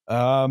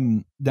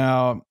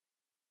 Now,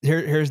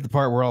 here's the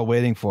part we're all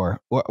waiting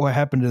for. What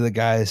happened to the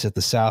guys at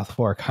the South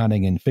Fork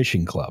Hunting and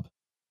Fishing Club?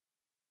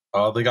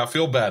 Oh, they got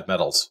feel bad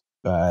medals.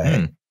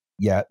 Yeah,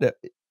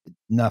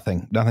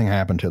 nothing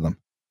happened to them.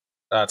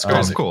 That's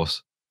crazy. Of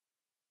course.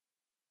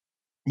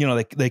 You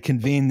know, they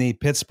convened the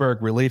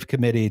Pittsburgh Relief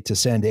Committee to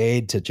send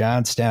aid to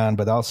Johnstown,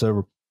 but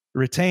also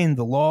retained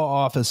the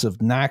law office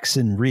of Knox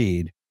and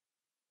Reed.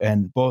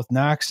 And both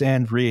Knox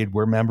and Reed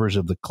were members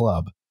of the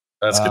club.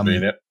 That's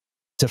convenient.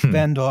 To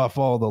fend off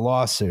all the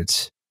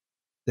lawsuits.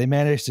 They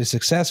managed to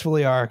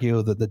successfully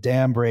argue that the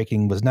dam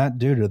breaking was not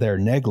due to their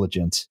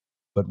negligence,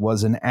 but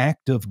was an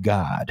act of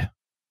God.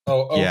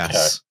 Oh, okay.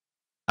 Yes.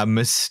 A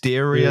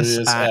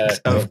mysterious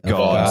act of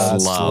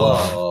God's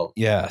love.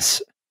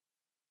 Yes.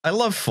 I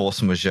love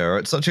force majeure.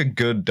 It's such a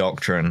good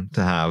doctrine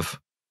to have.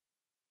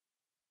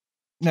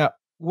 Now,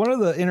 one of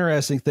the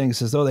interesting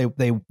things is though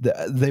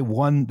they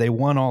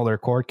won all their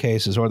court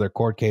cases, or their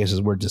court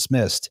cases were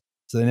dismissed,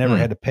 so they never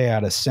had to pay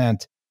out a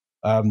cent.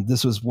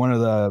 This was one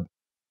of the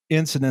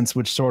incidents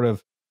which sort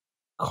of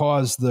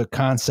caused the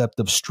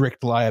concept of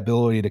strict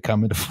liability to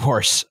come into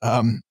force,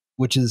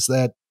 which is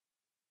that,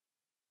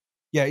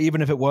 yeah,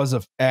 even if it was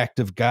an act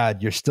of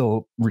God, you're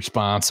still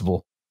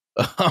responsible.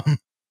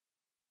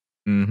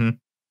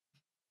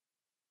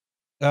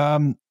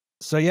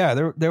 So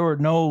yeah, there were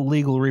no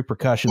legal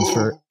repercussions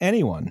for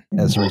anyone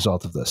as a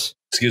result of this.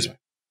 Excuse me.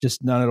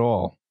 Just none at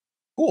all.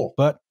 Cool.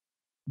 But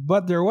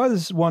there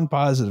was one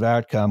positive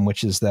outcome,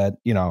 which is that,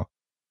 you know,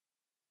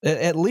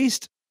 at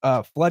least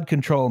flood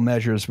control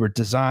measures were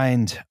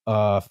designed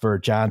for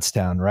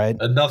Johnstown, right?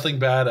 And nothing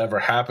bad ever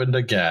happened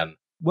again.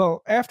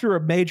 Well, after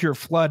a major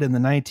flood in the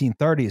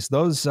 1930s,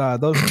 those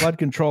flood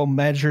control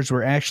measures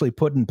were actually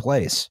put in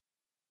place.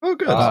 Oh,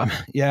 good.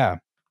 Yeah.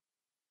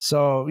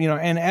 So, you know,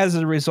 and as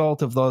a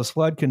result of those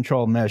flood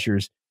control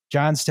measures,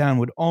 Johnstown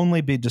would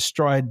only be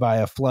destroyed by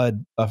a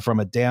flood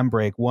from a dam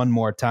break one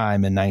more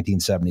time in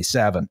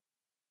 1977.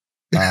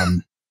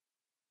 The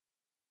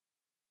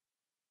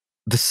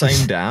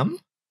same dam?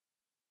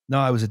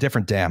 No, it was a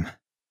different dam.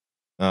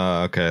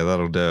 Okay,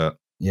 that'll do it.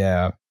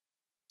 Yeah.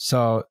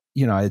 So,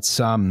 you know,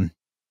 it's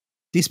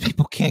these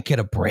people can't get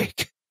a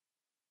break.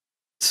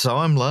 So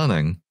I'm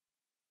learning.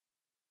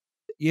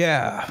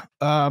 Yeah.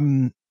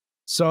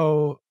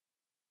 So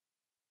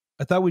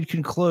I thought we'd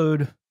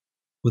conclude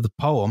with a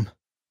poem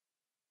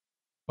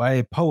by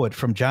a poet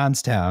from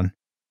Johnstown,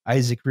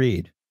 Isaac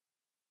Reed.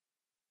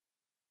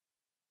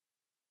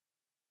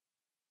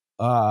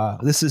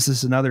 This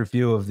is another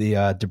view of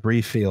the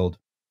debris field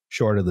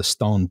short of the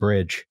stone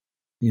bridge.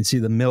 You can see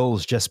the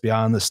mills just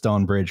beyond the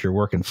stone bridge are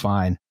working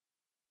fine.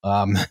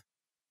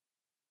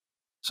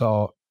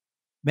 So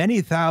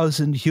many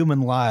thousand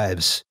human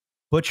lives,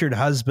 butchered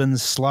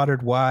husbands,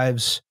 slaughtered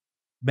wives,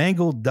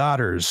 mangled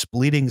daughters,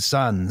 bleeding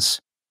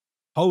sons,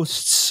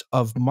 hosts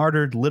of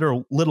martyred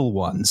little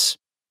ones.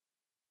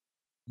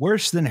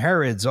 Worse than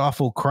Herod's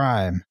awful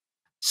crime,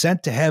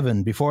 sent to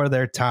heaven before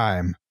their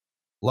time,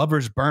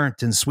 lovers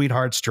burnt and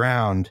sweethearts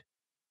drowned,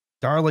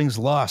 darlings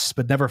lost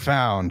but never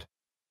found.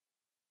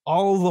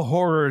 All the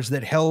horrors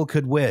that hell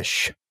could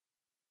wish.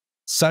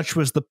 Such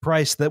was the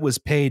price that was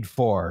paid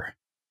for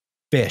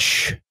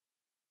fish.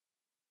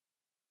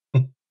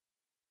 And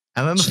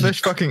then the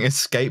fish fucking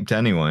escaped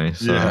anyway.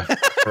 So. Yeah,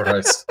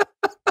 Christ.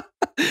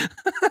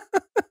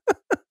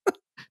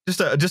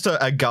 Just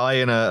a guy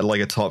in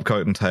a top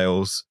coat and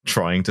tails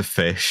trying to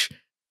fish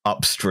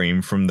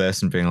upstream from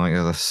this and being like,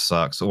 oh, this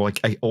sucks. Or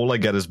all I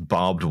get is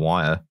barbed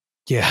wire.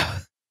 Yeah.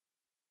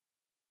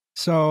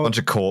 So bunch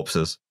of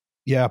corpses.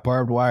 Yeah,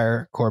 barbed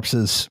wire,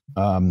 corpses.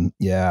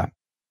 Yeah.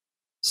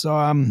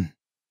 So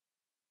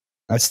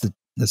that's the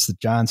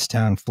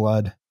Johnstown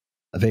flood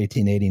of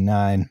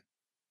 1889.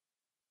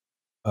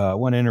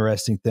 One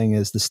interesting thing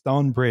is the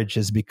stone bridge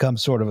has become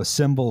sort of a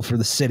symbol for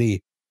the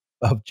city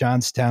of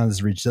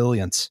Johnstown's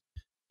resilience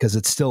because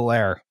it's still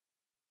there.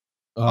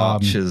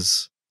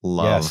 Archers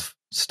love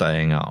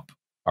staying up.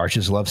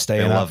 Archers love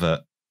staying up. They love it.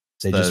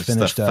 They just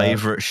finished their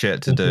favorite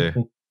shit to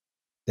do.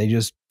 They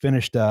just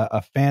finished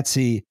a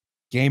fancy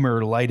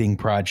gamer lighting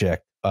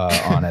project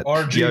on it.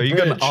 You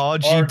got an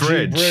RG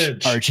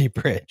bridge. RG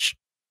bridge.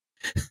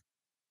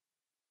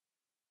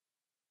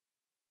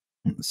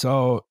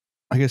 So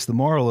I guess the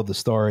moral of the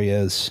story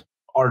is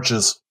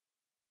arches.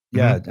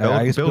 Yeah,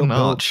 I guess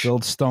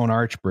build stone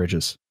arch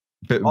bridges.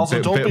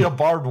 Also, don't be a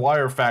barbed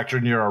wire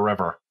factory near a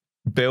river.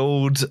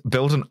 Build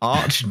an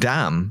arch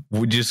dam.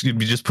 You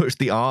just push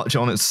the arch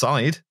on its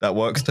side. That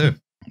works too.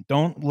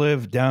 Don't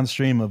live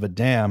downstream of a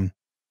dam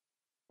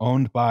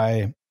owned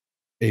by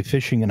a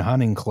fishing and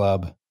hunting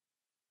club,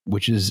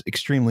 which is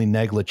extremely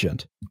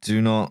negligent.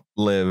 Do not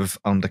live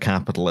under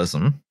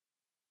capitalism.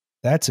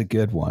 That's a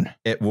good one.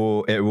 It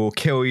will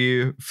kill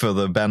you for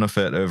the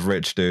benefit of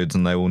rich dudes,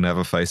 and they will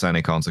never face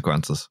any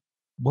consequences.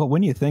 Well,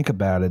 when you think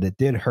about it, it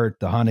did hurt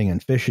the hunting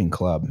and fishing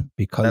club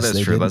because that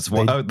is true.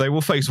 They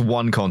will face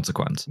one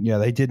consequence. Yeah,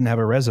 they didn't have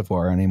a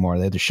reservoir anymore.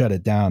 They had to shut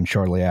it down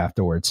shortly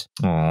afterwards.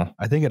 Aww.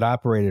 I think it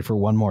operated for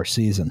one more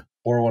season.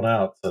 Pour one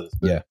out. So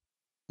yeah.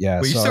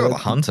 Well, you still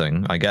had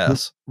hunting, I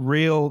guess.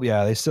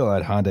 They still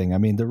had hunting. I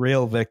mean, the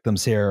real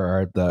victims here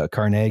are the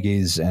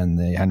Carnegies and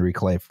the Henry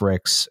Clay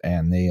Fricks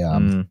and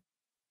the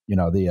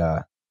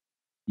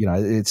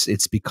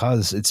it's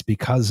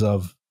because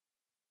of,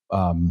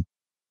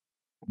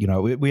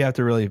 we have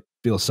to really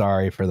feel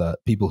sorry for the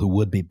people who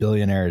would be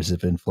billionaires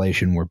if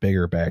inflation were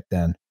bigger back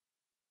then.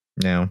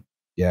 Yeah.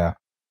 Yeah.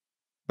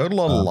 But a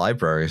lot of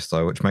libraries,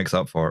 though, which makes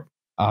up for it.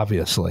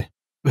 Obviously.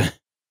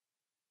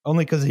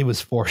 Only because he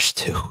was forced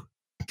to.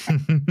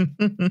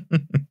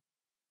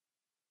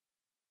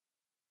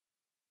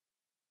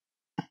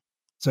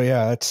 So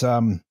yeah, it's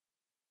the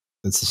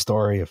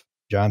story of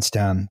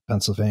Johnstown,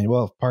 Pennsylvania.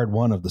 Well, part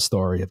one of the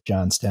story of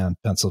Johnstown,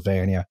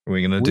 Pennsylvania.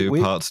 We're going to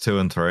do parts 2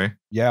 and 3.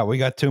 Yeah, we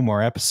got 2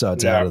 more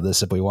episodes out of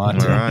this if we want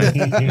to. All right.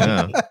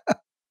 Yeah.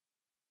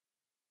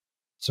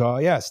 So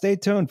yeah, stay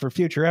tuned for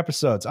future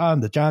episodes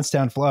on the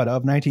Johnstown Flood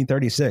of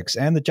 1936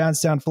 and the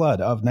Johnstown Flood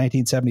of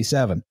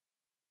 1977,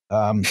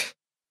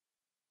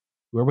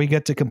 where we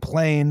get to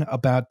complain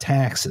about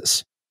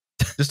taxes.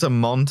 Just a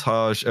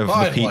montage of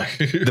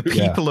the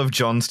people of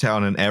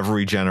Johnstown in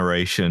every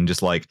generation.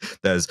 Just like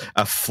there's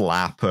a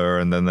flapper,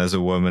 and then there's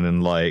a woman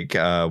in like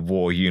a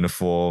war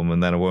uniform,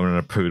 and then a woman in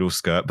a poodle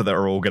skirt, but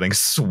they're all getting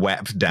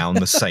swept down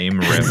the same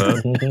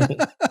river.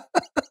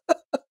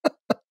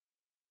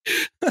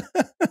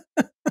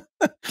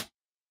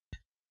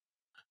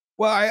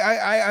 Well,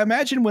 I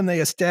imagine when they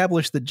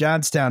established the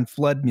Johnstown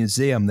Flood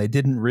Museum, they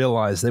didn't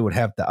realize they would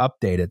have to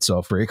update it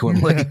so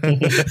frequently.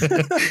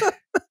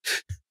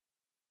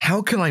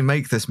 How can I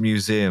make this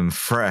museum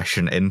fresh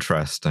and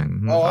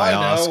interesting? Oh, I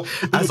ask know.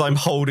 as I'm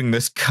holding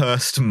this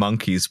cursed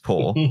monkey's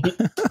paw.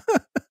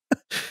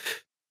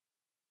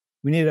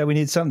 We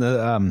need something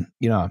to,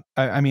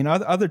 I mean,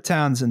 other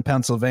towns in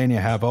Pennsylvania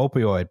have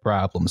opioid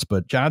problems,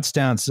 but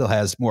Johnstown still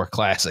has more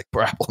classic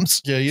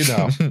problems. Yeah, you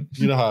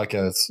know how it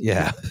goes.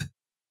 Yeah.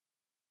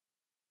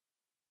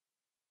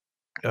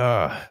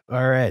 All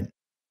right.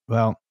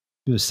 Well,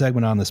 do a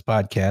segment on this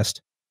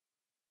podcast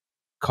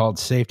called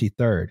Safety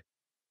Third.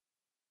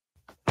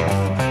 Shake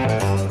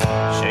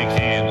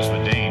hands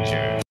for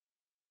danger.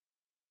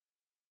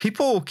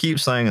 People keep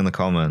saying in the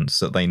comments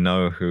that they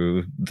know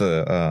who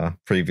the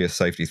previous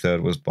Safety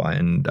Third was by,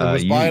 and It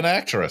was by an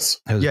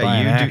actress. It was by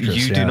an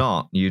actress, you do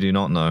not. You do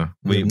not know.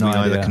 We no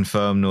neither idea.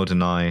 confirm nor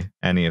deny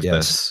any of Yes.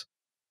 this.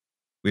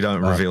 We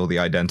don't reveal the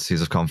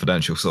identities of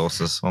confidential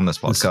sources on this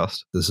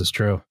podcast. This is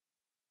true.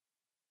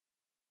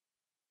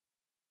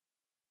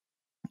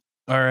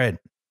 All right.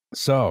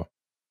 So,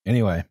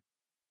 anyway,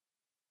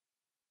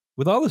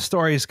 with all the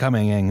stories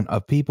coming in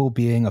of people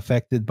being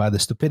affected by the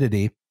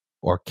stupidity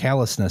or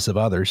callousness of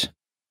others,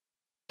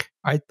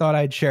 I thought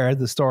I'd share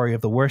the story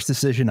of the worst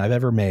decision I've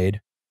ever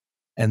made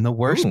and the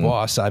worst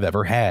boss I've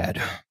ever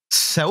had.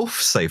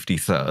 Self-Safety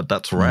Third.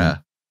 That's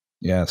rare.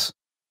 Yes.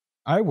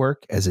 I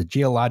work as a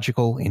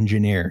geological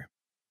engineer.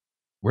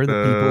 We're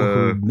the people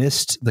who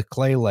missed the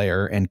clay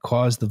layer and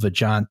caused the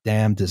Vajont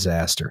Dam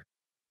disaster.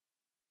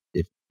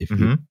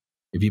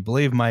 If you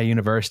believe my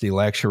university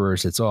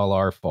lecturers, it's all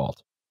our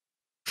fault.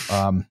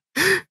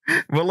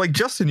 Well, like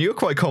Justin, you're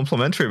quite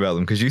complimentary about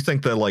them because you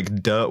think they're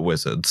like dirt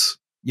wizards.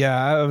 Yeah,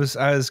 I was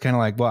kind of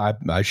like, well,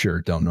 I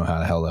sure don't know how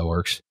the hell that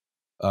works.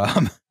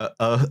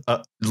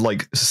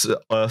 Like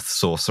earth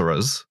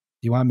sorcerers.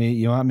 You want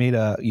me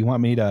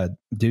to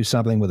do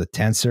something with a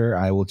tensor?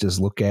 I will just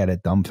look at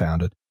it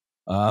dumbfounded.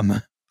 I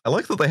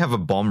like that they have a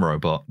bomb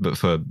robot, but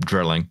for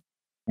drilling.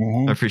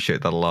 I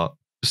appreciate that a lot.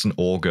 Just an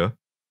auger.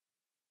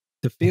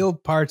 The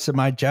field parts of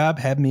my job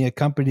have me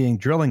accompanying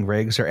drilling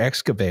rigs or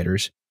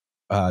excavators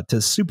to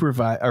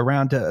supervise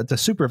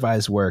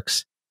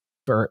works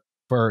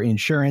for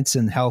insurance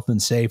and health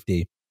and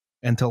safety,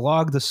 and to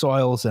log the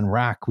soils and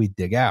rock we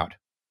dig out.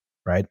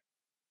 Right. A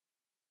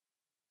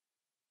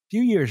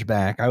few years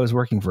back, I was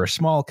working for a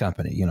small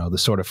company, the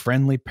sort of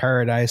friendly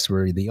paradise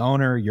where the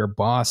owner, your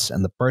boss,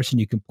 and the person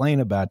you complain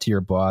about to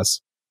your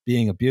boss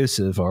being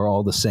abusive are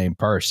all the same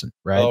person.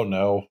 Right. Oh,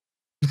 no.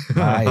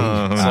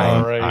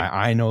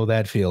 I know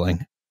that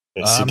feeling.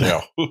 Yes, you do.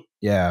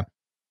 Yeah.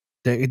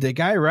 The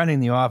guy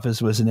running the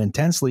office was an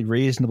intensely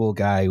reasonable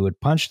guy who had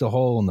punched a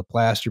hole in the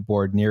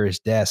plasterboard near his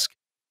desk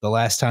the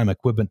last time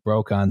equipment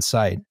broke on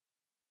site.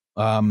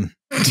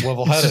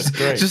 Level-headed.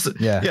 Great.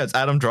 It's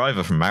Adam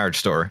Driver from Marriage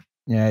Story.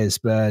 Yeah,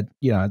 but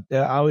I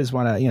always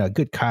want to,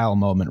 good Kyle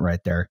moment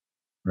right there.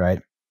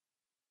 Right.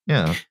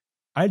 Yeah.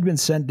 I'd been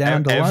sent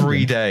down to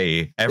every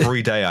London.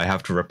 Every day I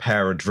have to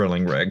repair a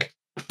drilling rig.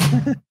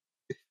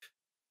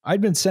 I'd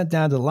been sent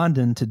down to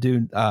London to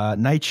do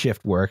night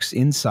shift works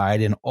inside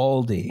in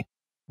Aldi,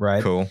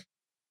 right? Cool.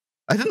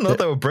 I didn't know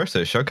they were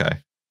British. Okay.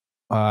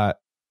 No,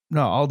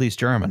 Aldi's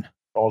German.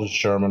 Aldi's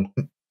German.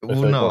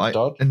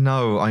 Well,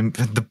 no, I'm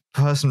the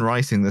person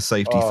writing the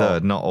Safety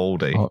Third, not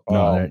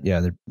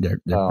Aldi.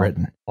 They're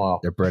Britain.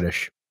 Wow. They're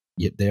British.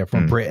 Yeah, they're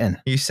from Britain.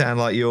 You sound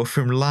like you're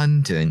from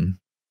London.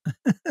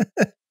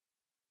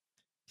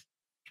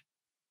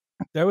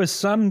 There was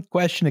some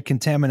question of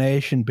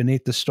contamination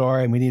beneath the store,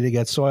 and we need to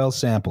get soil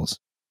samples.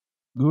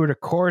 We were to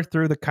core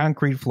through the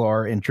concrete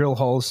floor and drill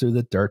holes through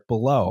the dirt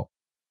below.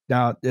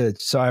 Now,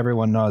 so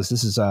everyone knows,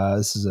 this is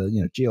a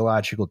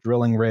geological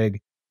drilling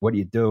rig. What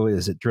you do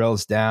is it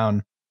drills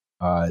down,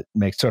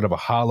 makes sort of a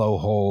hollow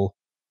hole,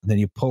 And then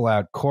you pull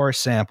out core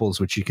samples,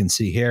 which you can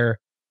see here,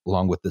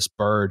 along with this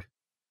bird.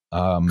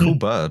 Cool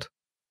bird.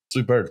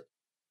 Sweet bird.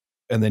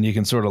 And then you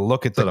can sort of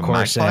look at Is that the a core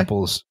magpie?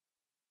 samples.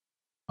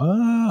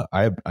 I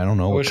don't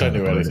know. I what wish I kind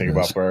of knew bird anything it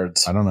about is.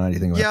 birds. I don't know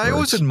anything about Yeah, I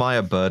always birds.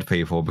 admire bird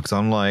people because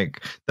I'm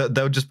like,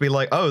 they'll just be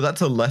like, oh,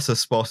 that's a lesser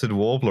spotted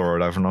warbler or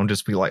whatever. And I'll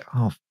just be like,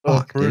 oh, Oh,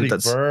 fuck, pretty dude,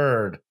 that's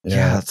bird.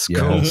 Yeah, that's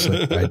cool.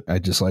 it's like, I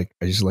just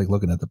like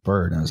looking at the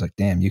bird, and I was like,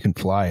 damn, you can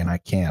fly and I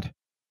can't.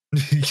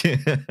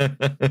 yeah.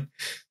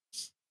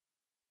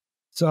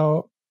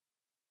 So,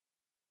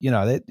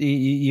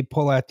 you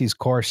pull out these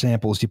core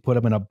samples, you put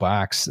them in a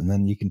box, and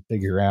then you can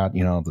figure out,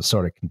 the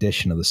sort of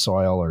condition of the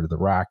soil or the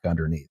rock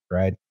underneath,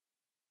 right?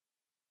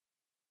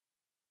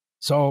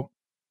 So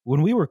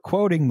when we were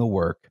quoting the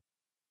work,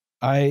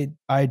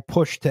 I'd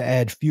pushed to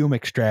add fume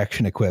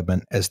extraction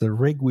equipment, as the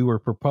rig we were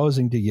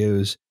proposing to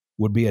use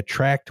would be a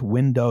tracked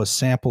window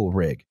sample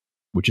rig,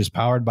 which is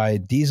powered by a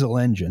diesel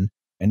engine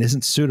and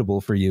isn't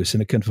suitable for use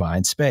in a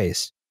confined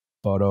space.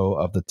 Photo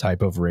of the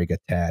type of rig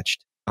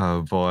attached.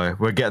 Oh boy,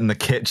 we're getting the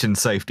kitchen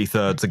safety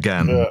thirds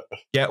again.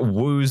 Get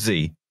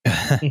woozy.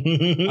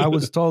 I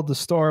was told the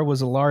store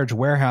was a large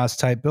warehouse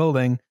type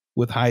building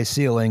with high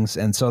ceilings,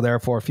 and so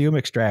therefore fume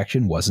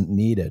extraction wasn't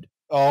needed.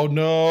 Oh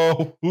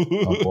no.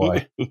 Oh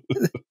boy.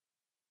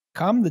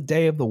 Come the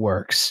day of the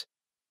works,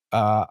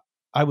 I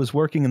was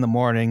working in the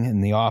morning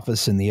in the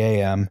office in the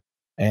AM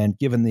and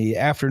given the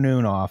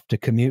afternoon off to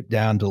commute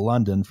down to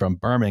London from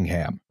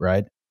Birmingham,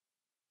 right?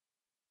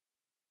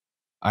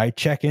 I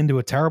check into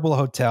a terrible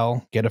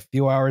hotel, get a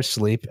few hours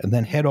sleep, and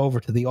then head over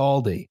to the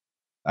Aldi.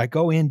 I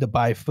go in to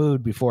buy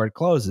food before it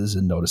closes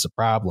and notice a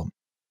problem.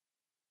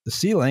 The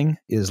ceiling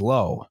is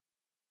low.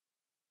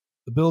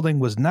 The building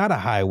was not a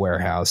high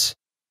warehouse,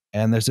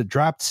 and there's a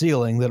dropped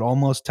ceiling that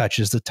almost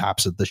touches the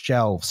tops of the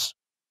shelves.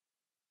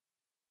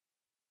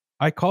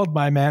 I called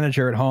my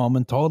manager at home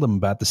and told him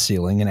about the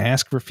ceiling and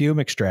asked for fume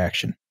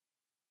extraction.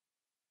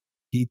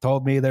 He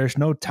told me there's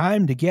no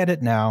time to get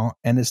it now,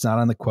 and it's not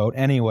on the quote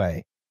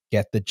anyway.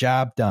 Get the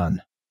job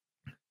done.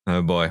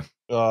 Oh boy.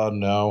 Oh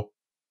no.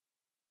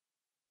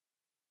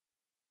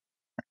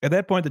 At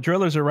that point, the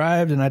drillers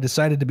arrived, and I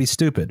decided to be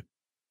stupid.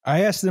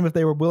 I asked them if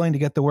they were willing to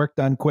get the work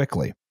done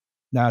quickly.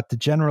 Now, to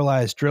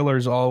generalize,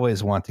 drillers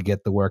always want to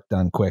get the work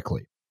done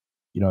quickly.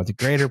 The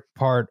greater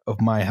part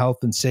of my health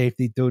and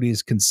safety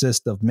duties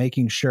consist of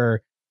making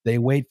sure they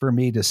wait for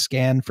me to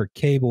scan for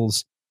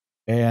cables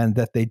and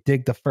that they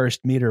dig the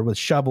first meter with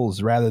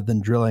shovels rather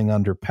than drilling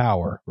under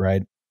power,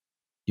 right?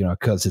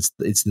 Because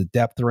it's the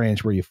depth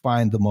range where you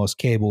find the most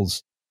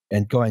cables,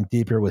 and going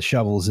deeper with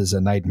shovels is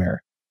a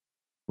nightmare,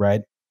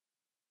 right?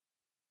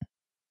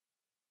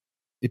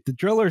 If the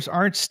drillers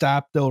aren't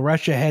stopped, they'll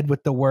rush ahead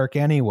with the work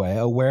anyway,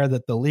 aware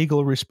that the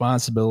legal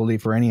responsibility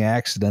for any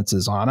accidents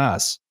is on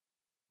us.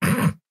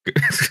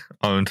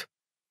 Owned.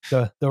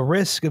 The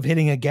risk of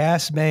hitting a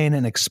gas main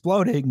and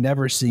exploding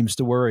never seems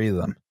to worry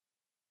them.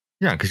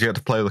 Yeah, because you have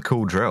to play the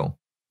cool drill.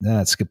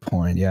 That's a good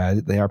point. Yeah,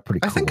 they are pretty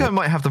cool. I think I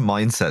might have the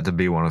mindset to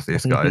be one of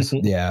these guys.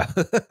 Yeah.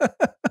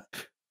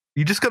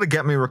 You just got to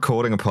get me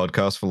recording a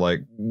podcast for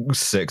like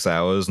 6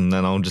 hours, and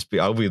then I'll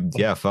be,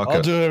 yeah, fuck I'll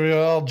it.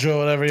 I'll do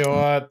whatever you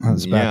want. I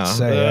was about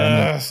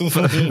to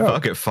say.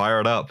 Fuck it, fire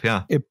it up,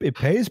 yeah. It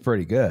pays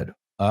pretty good.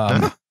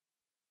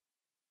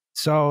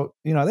 So,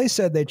 they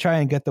said they'd try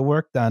and get the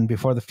work done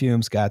before the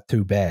fumes got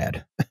too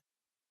bad.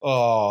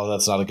 Oh,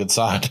 that's not a good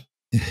sign.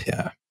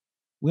 Yeah.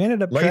 We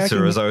ended up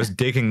Later, as I was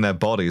digging their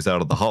bodies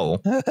out of the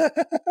hole.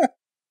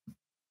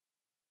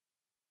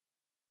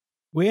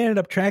 We ended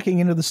up tracking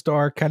into the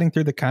store, cutting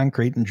through the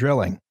concrete and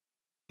drilling.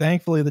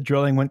 Thankfully, the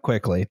drilling went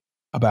quickly,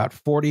 about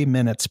 40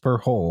 minutes per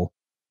hole.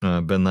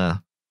 I've been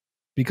there.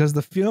 Because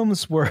the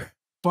fumes were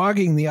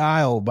fogging the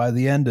aisle by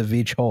the end of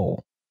each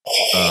hole.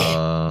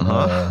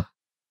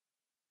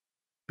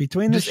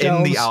 Between just the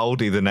shelves, in the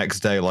Aldi the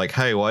next day, like,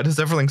 hey, why does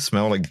everything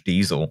smell like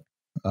diesel?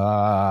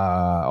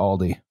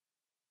 Aldi.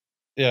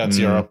 Yeah, it's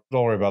Europe.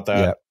 Don't worry about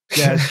that.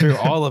 Yeah, it's true.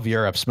 All of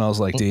Europe smells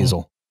like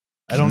diesel.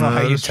 I don't know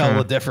how you tell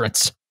the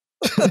difference.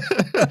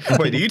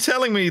 Wait, are you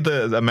telling me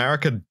that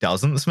America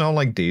doesn't smell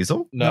like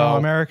diesel? No,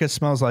 America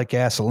smells like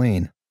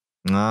gasoline.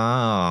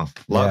 Ah,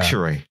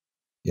 luxury.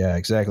 Yeah,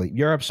 exactly.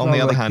 Europe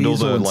smells like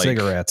diesel and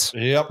cigarettes.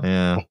 Yep.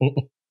 Yeah.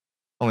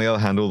 On the other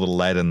hand, all the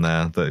lead in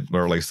there,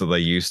 or at least that they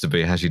used to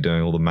be, has you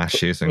doing all the mass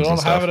shootings. We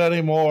don't have it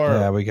anymore.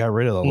 Yeah, we got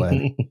rid of the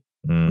lead.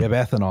 We have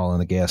ethanol in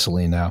the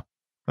gasoline now.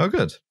 Oh,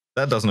 good.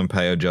 That doesn't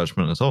impair your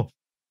judgment at all.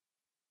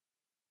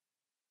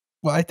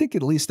 Well, I think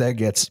at least that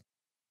gets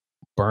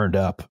burned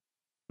up.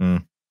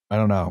 I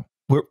don't know.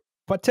 We're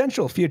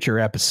potential future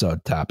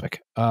episode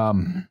topic.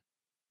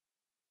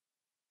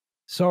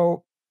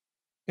 So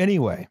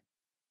anyway,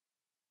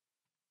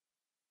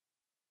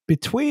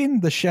 between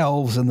the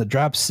shelves and the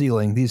drop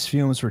ceiling, these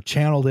fumes were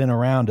channeled in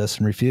around us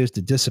and refused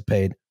to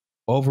dissipate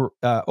over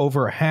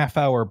a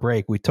half-hour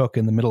break we took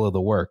in the middle of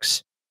the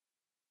works.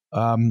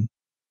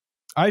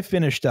 I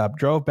finished up,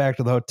 drove back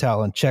to the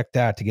hotel, and checked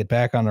out to get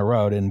back on the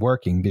road and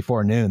working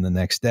before noon the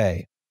next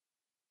day.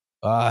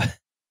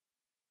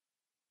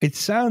 It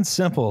sounds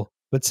simple,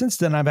 But since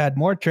then, I've had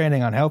more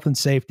training on health and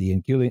safety,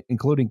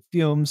 including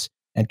fumes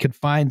and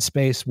confined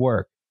space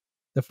work.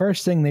 The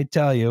first thing they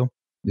tell you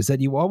is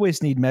that you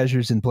always need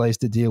measures in place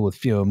to deal with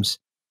fumes,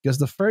 because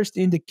the first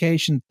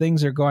indication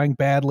things are going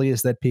badly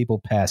is that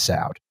people pass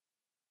out.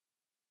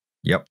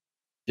 Yep.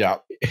 Yeah.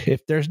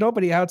 If there's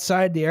nobody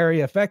outside the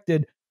area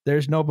affected,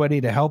 there's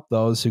nobody to help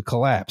those who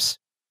collapse.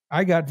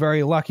 I got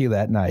very lucky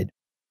that night.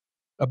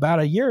 About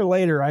a year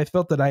later, I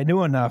felt that I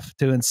knew enough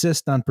to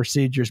insist on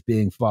procedures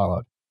being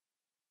followed.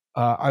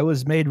 I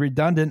was made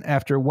redundant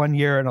after 1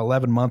 year and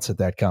 11 months at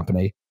that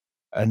company,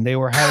 and they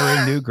were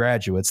hiring new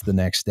graduates the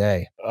next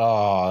day.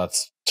 Oh,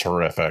 that's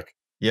terrific.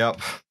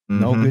 Yep.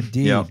 No good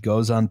deed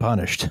goes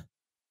unpunished.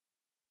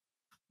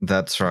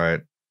 That's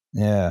right.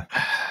 Yeah.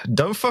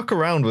 Don't fuck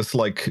around with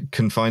like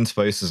confined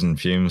spaces and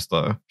fumes,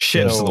 though.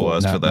 Shit's the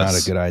worst for this.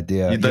 Not a good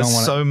idea.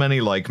 There's so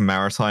many like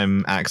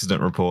maritime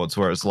accident reports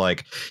where it's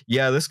like,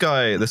 yeah, this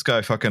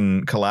guy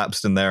fucking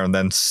collapsed in there, and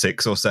then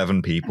 6 or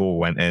 7 people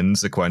went in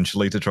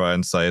sequentially to try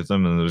and save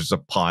them, and there's just a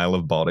pile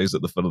of bodies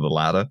at the foot of the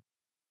ladder.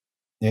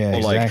 Yeah,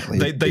 or, like,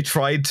 exactly. They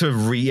tried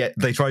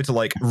to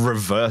like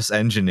reverse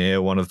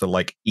engineer one of the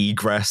like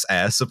egress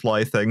air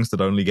supply things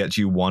that only gets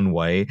you one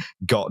way.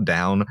 Got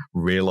down,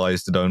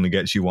 realized it only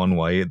gets you one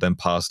way, then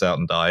passed out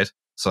and died.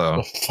 So,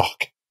 Oh,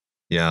 fuck.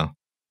 Yeah.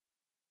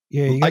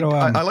 Yeah, you gotta,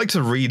 I like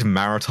to read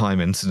maritime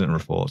incident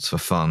reports for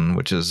fun,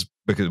 which is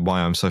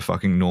why I'm so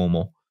fucking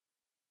normal.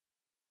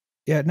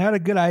 Yeah, not a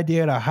good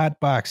idea to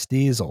hotbox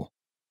diesel.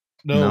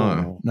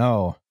 No.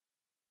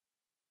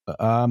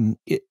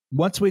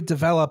 Once we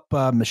develop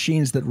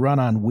machines that run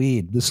on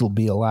weed, this will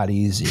be a lot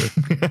easier.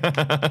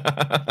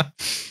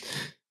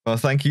 Well,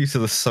 thank you to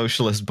the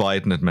socialist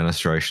Biden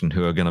administration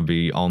who are going to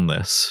be on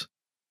this.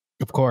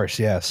 Of course,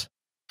 yes.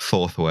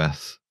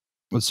 Forthwith.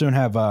 We'll soon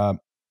have a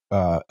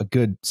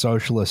good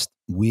socialist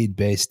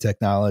weed-based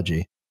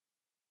technology.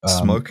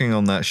 Smoking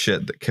on that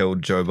shit that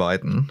killed Joe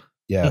Biden.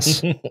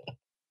 Yes.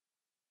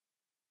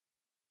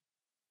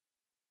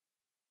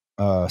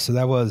 So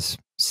that was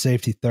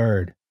safety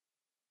third.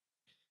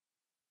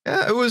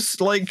 Yeah, it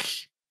was like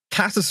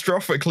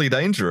catastrophically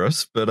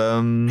dangerous, but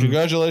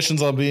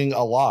Congratulations on being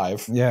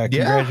alive. Yeah,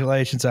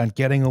 congratulations on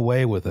getting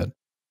away with it.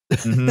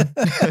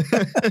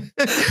 Mm-hmm.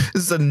 This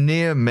is a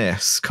near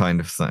miss kind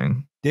of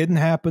thing. Didn't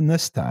happen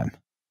this time.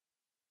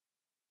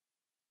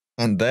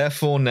 And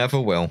therefore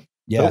never will.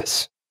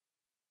 Yes.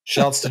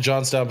 Shouts to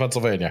Johnstown,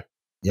 Pennsylvania.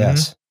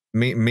 Yes.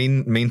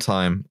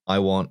 Meantime, I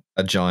want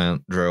a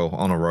giant drill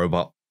on a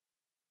robot.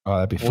 Oh,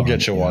 that'd be fun. We'll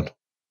get you one.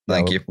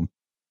 Thank you.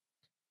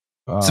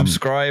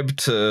 Subscribe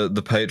to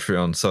the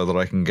Patreon so that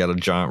I can get a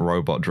giant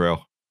robot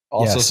drill.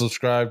 Also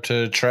subscribe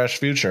to Trash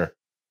Future.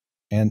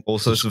 And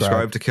also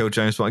subscribe to Kill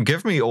James Bond.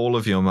 Give me all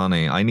of your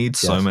money. I need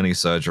so many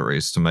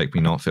surgeries to make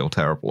me not feel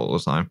terrible all the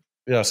time.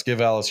 Yes,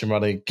 give Alice your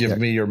money. Give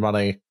me your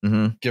money.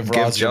 Mm-hmm. Give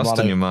Roz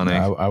Justin your money.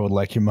 I would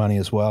like your money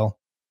as well.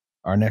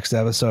 Our next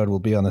episode will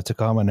be on the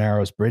Tacoma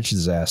Narrows Bridge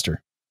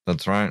disaster.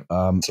 That's right.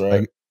 That's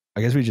right.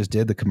 I guess we just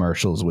did the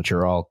commercials, which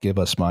are all give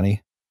us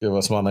money. Give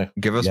us money.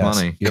 Give us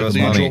money. Give us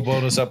money.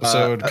 Bonus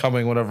episode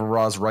coming whenever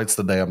Roz writes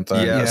the damn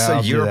thing. Yeah,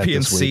 so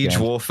European Siege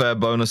Warfare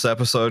bonus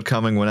episode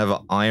coming whenever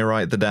I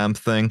write the damn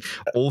thing.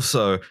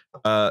 Also,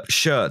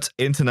 shirt,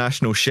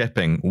 international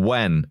shipping.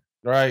 When?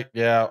 Right.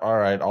 Yeah. All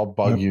right. I'll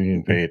bug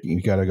Union Pete. You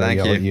got to go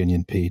yell at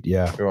Union Pete.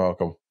 Yeah. You're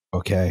welcome.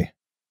 Okay.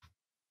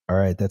 All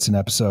right. That's an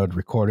episode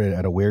recorded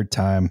at a weird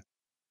time.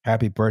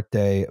 Happy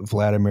birthday,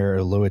 Vladimir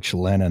Ilyich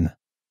Lenin.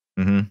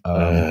 Mm-hmm.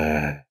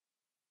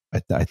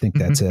 I think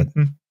that's it.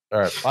 All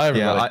right. Bye,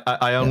 everybody. Yeah,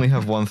 I only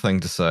have one thing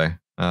to say,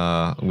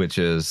 which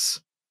is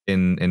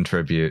in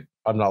tribute.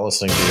 I'm not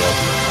listening to you.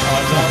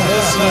 I'm not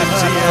listening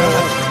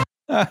to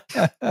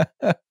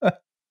you.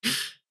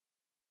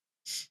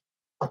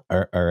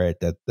 All right.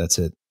 That's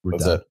it.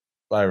 That's it.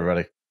 Bye,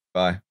 everybody.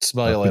 Bye.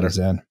 Smell you later.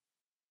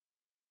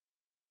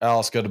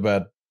 Alice, go to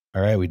bed.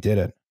 All right. We did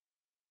it.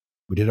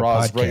 We did a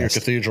Roz, podcast. write your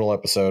cathedral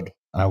episode.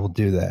 I will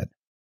do that.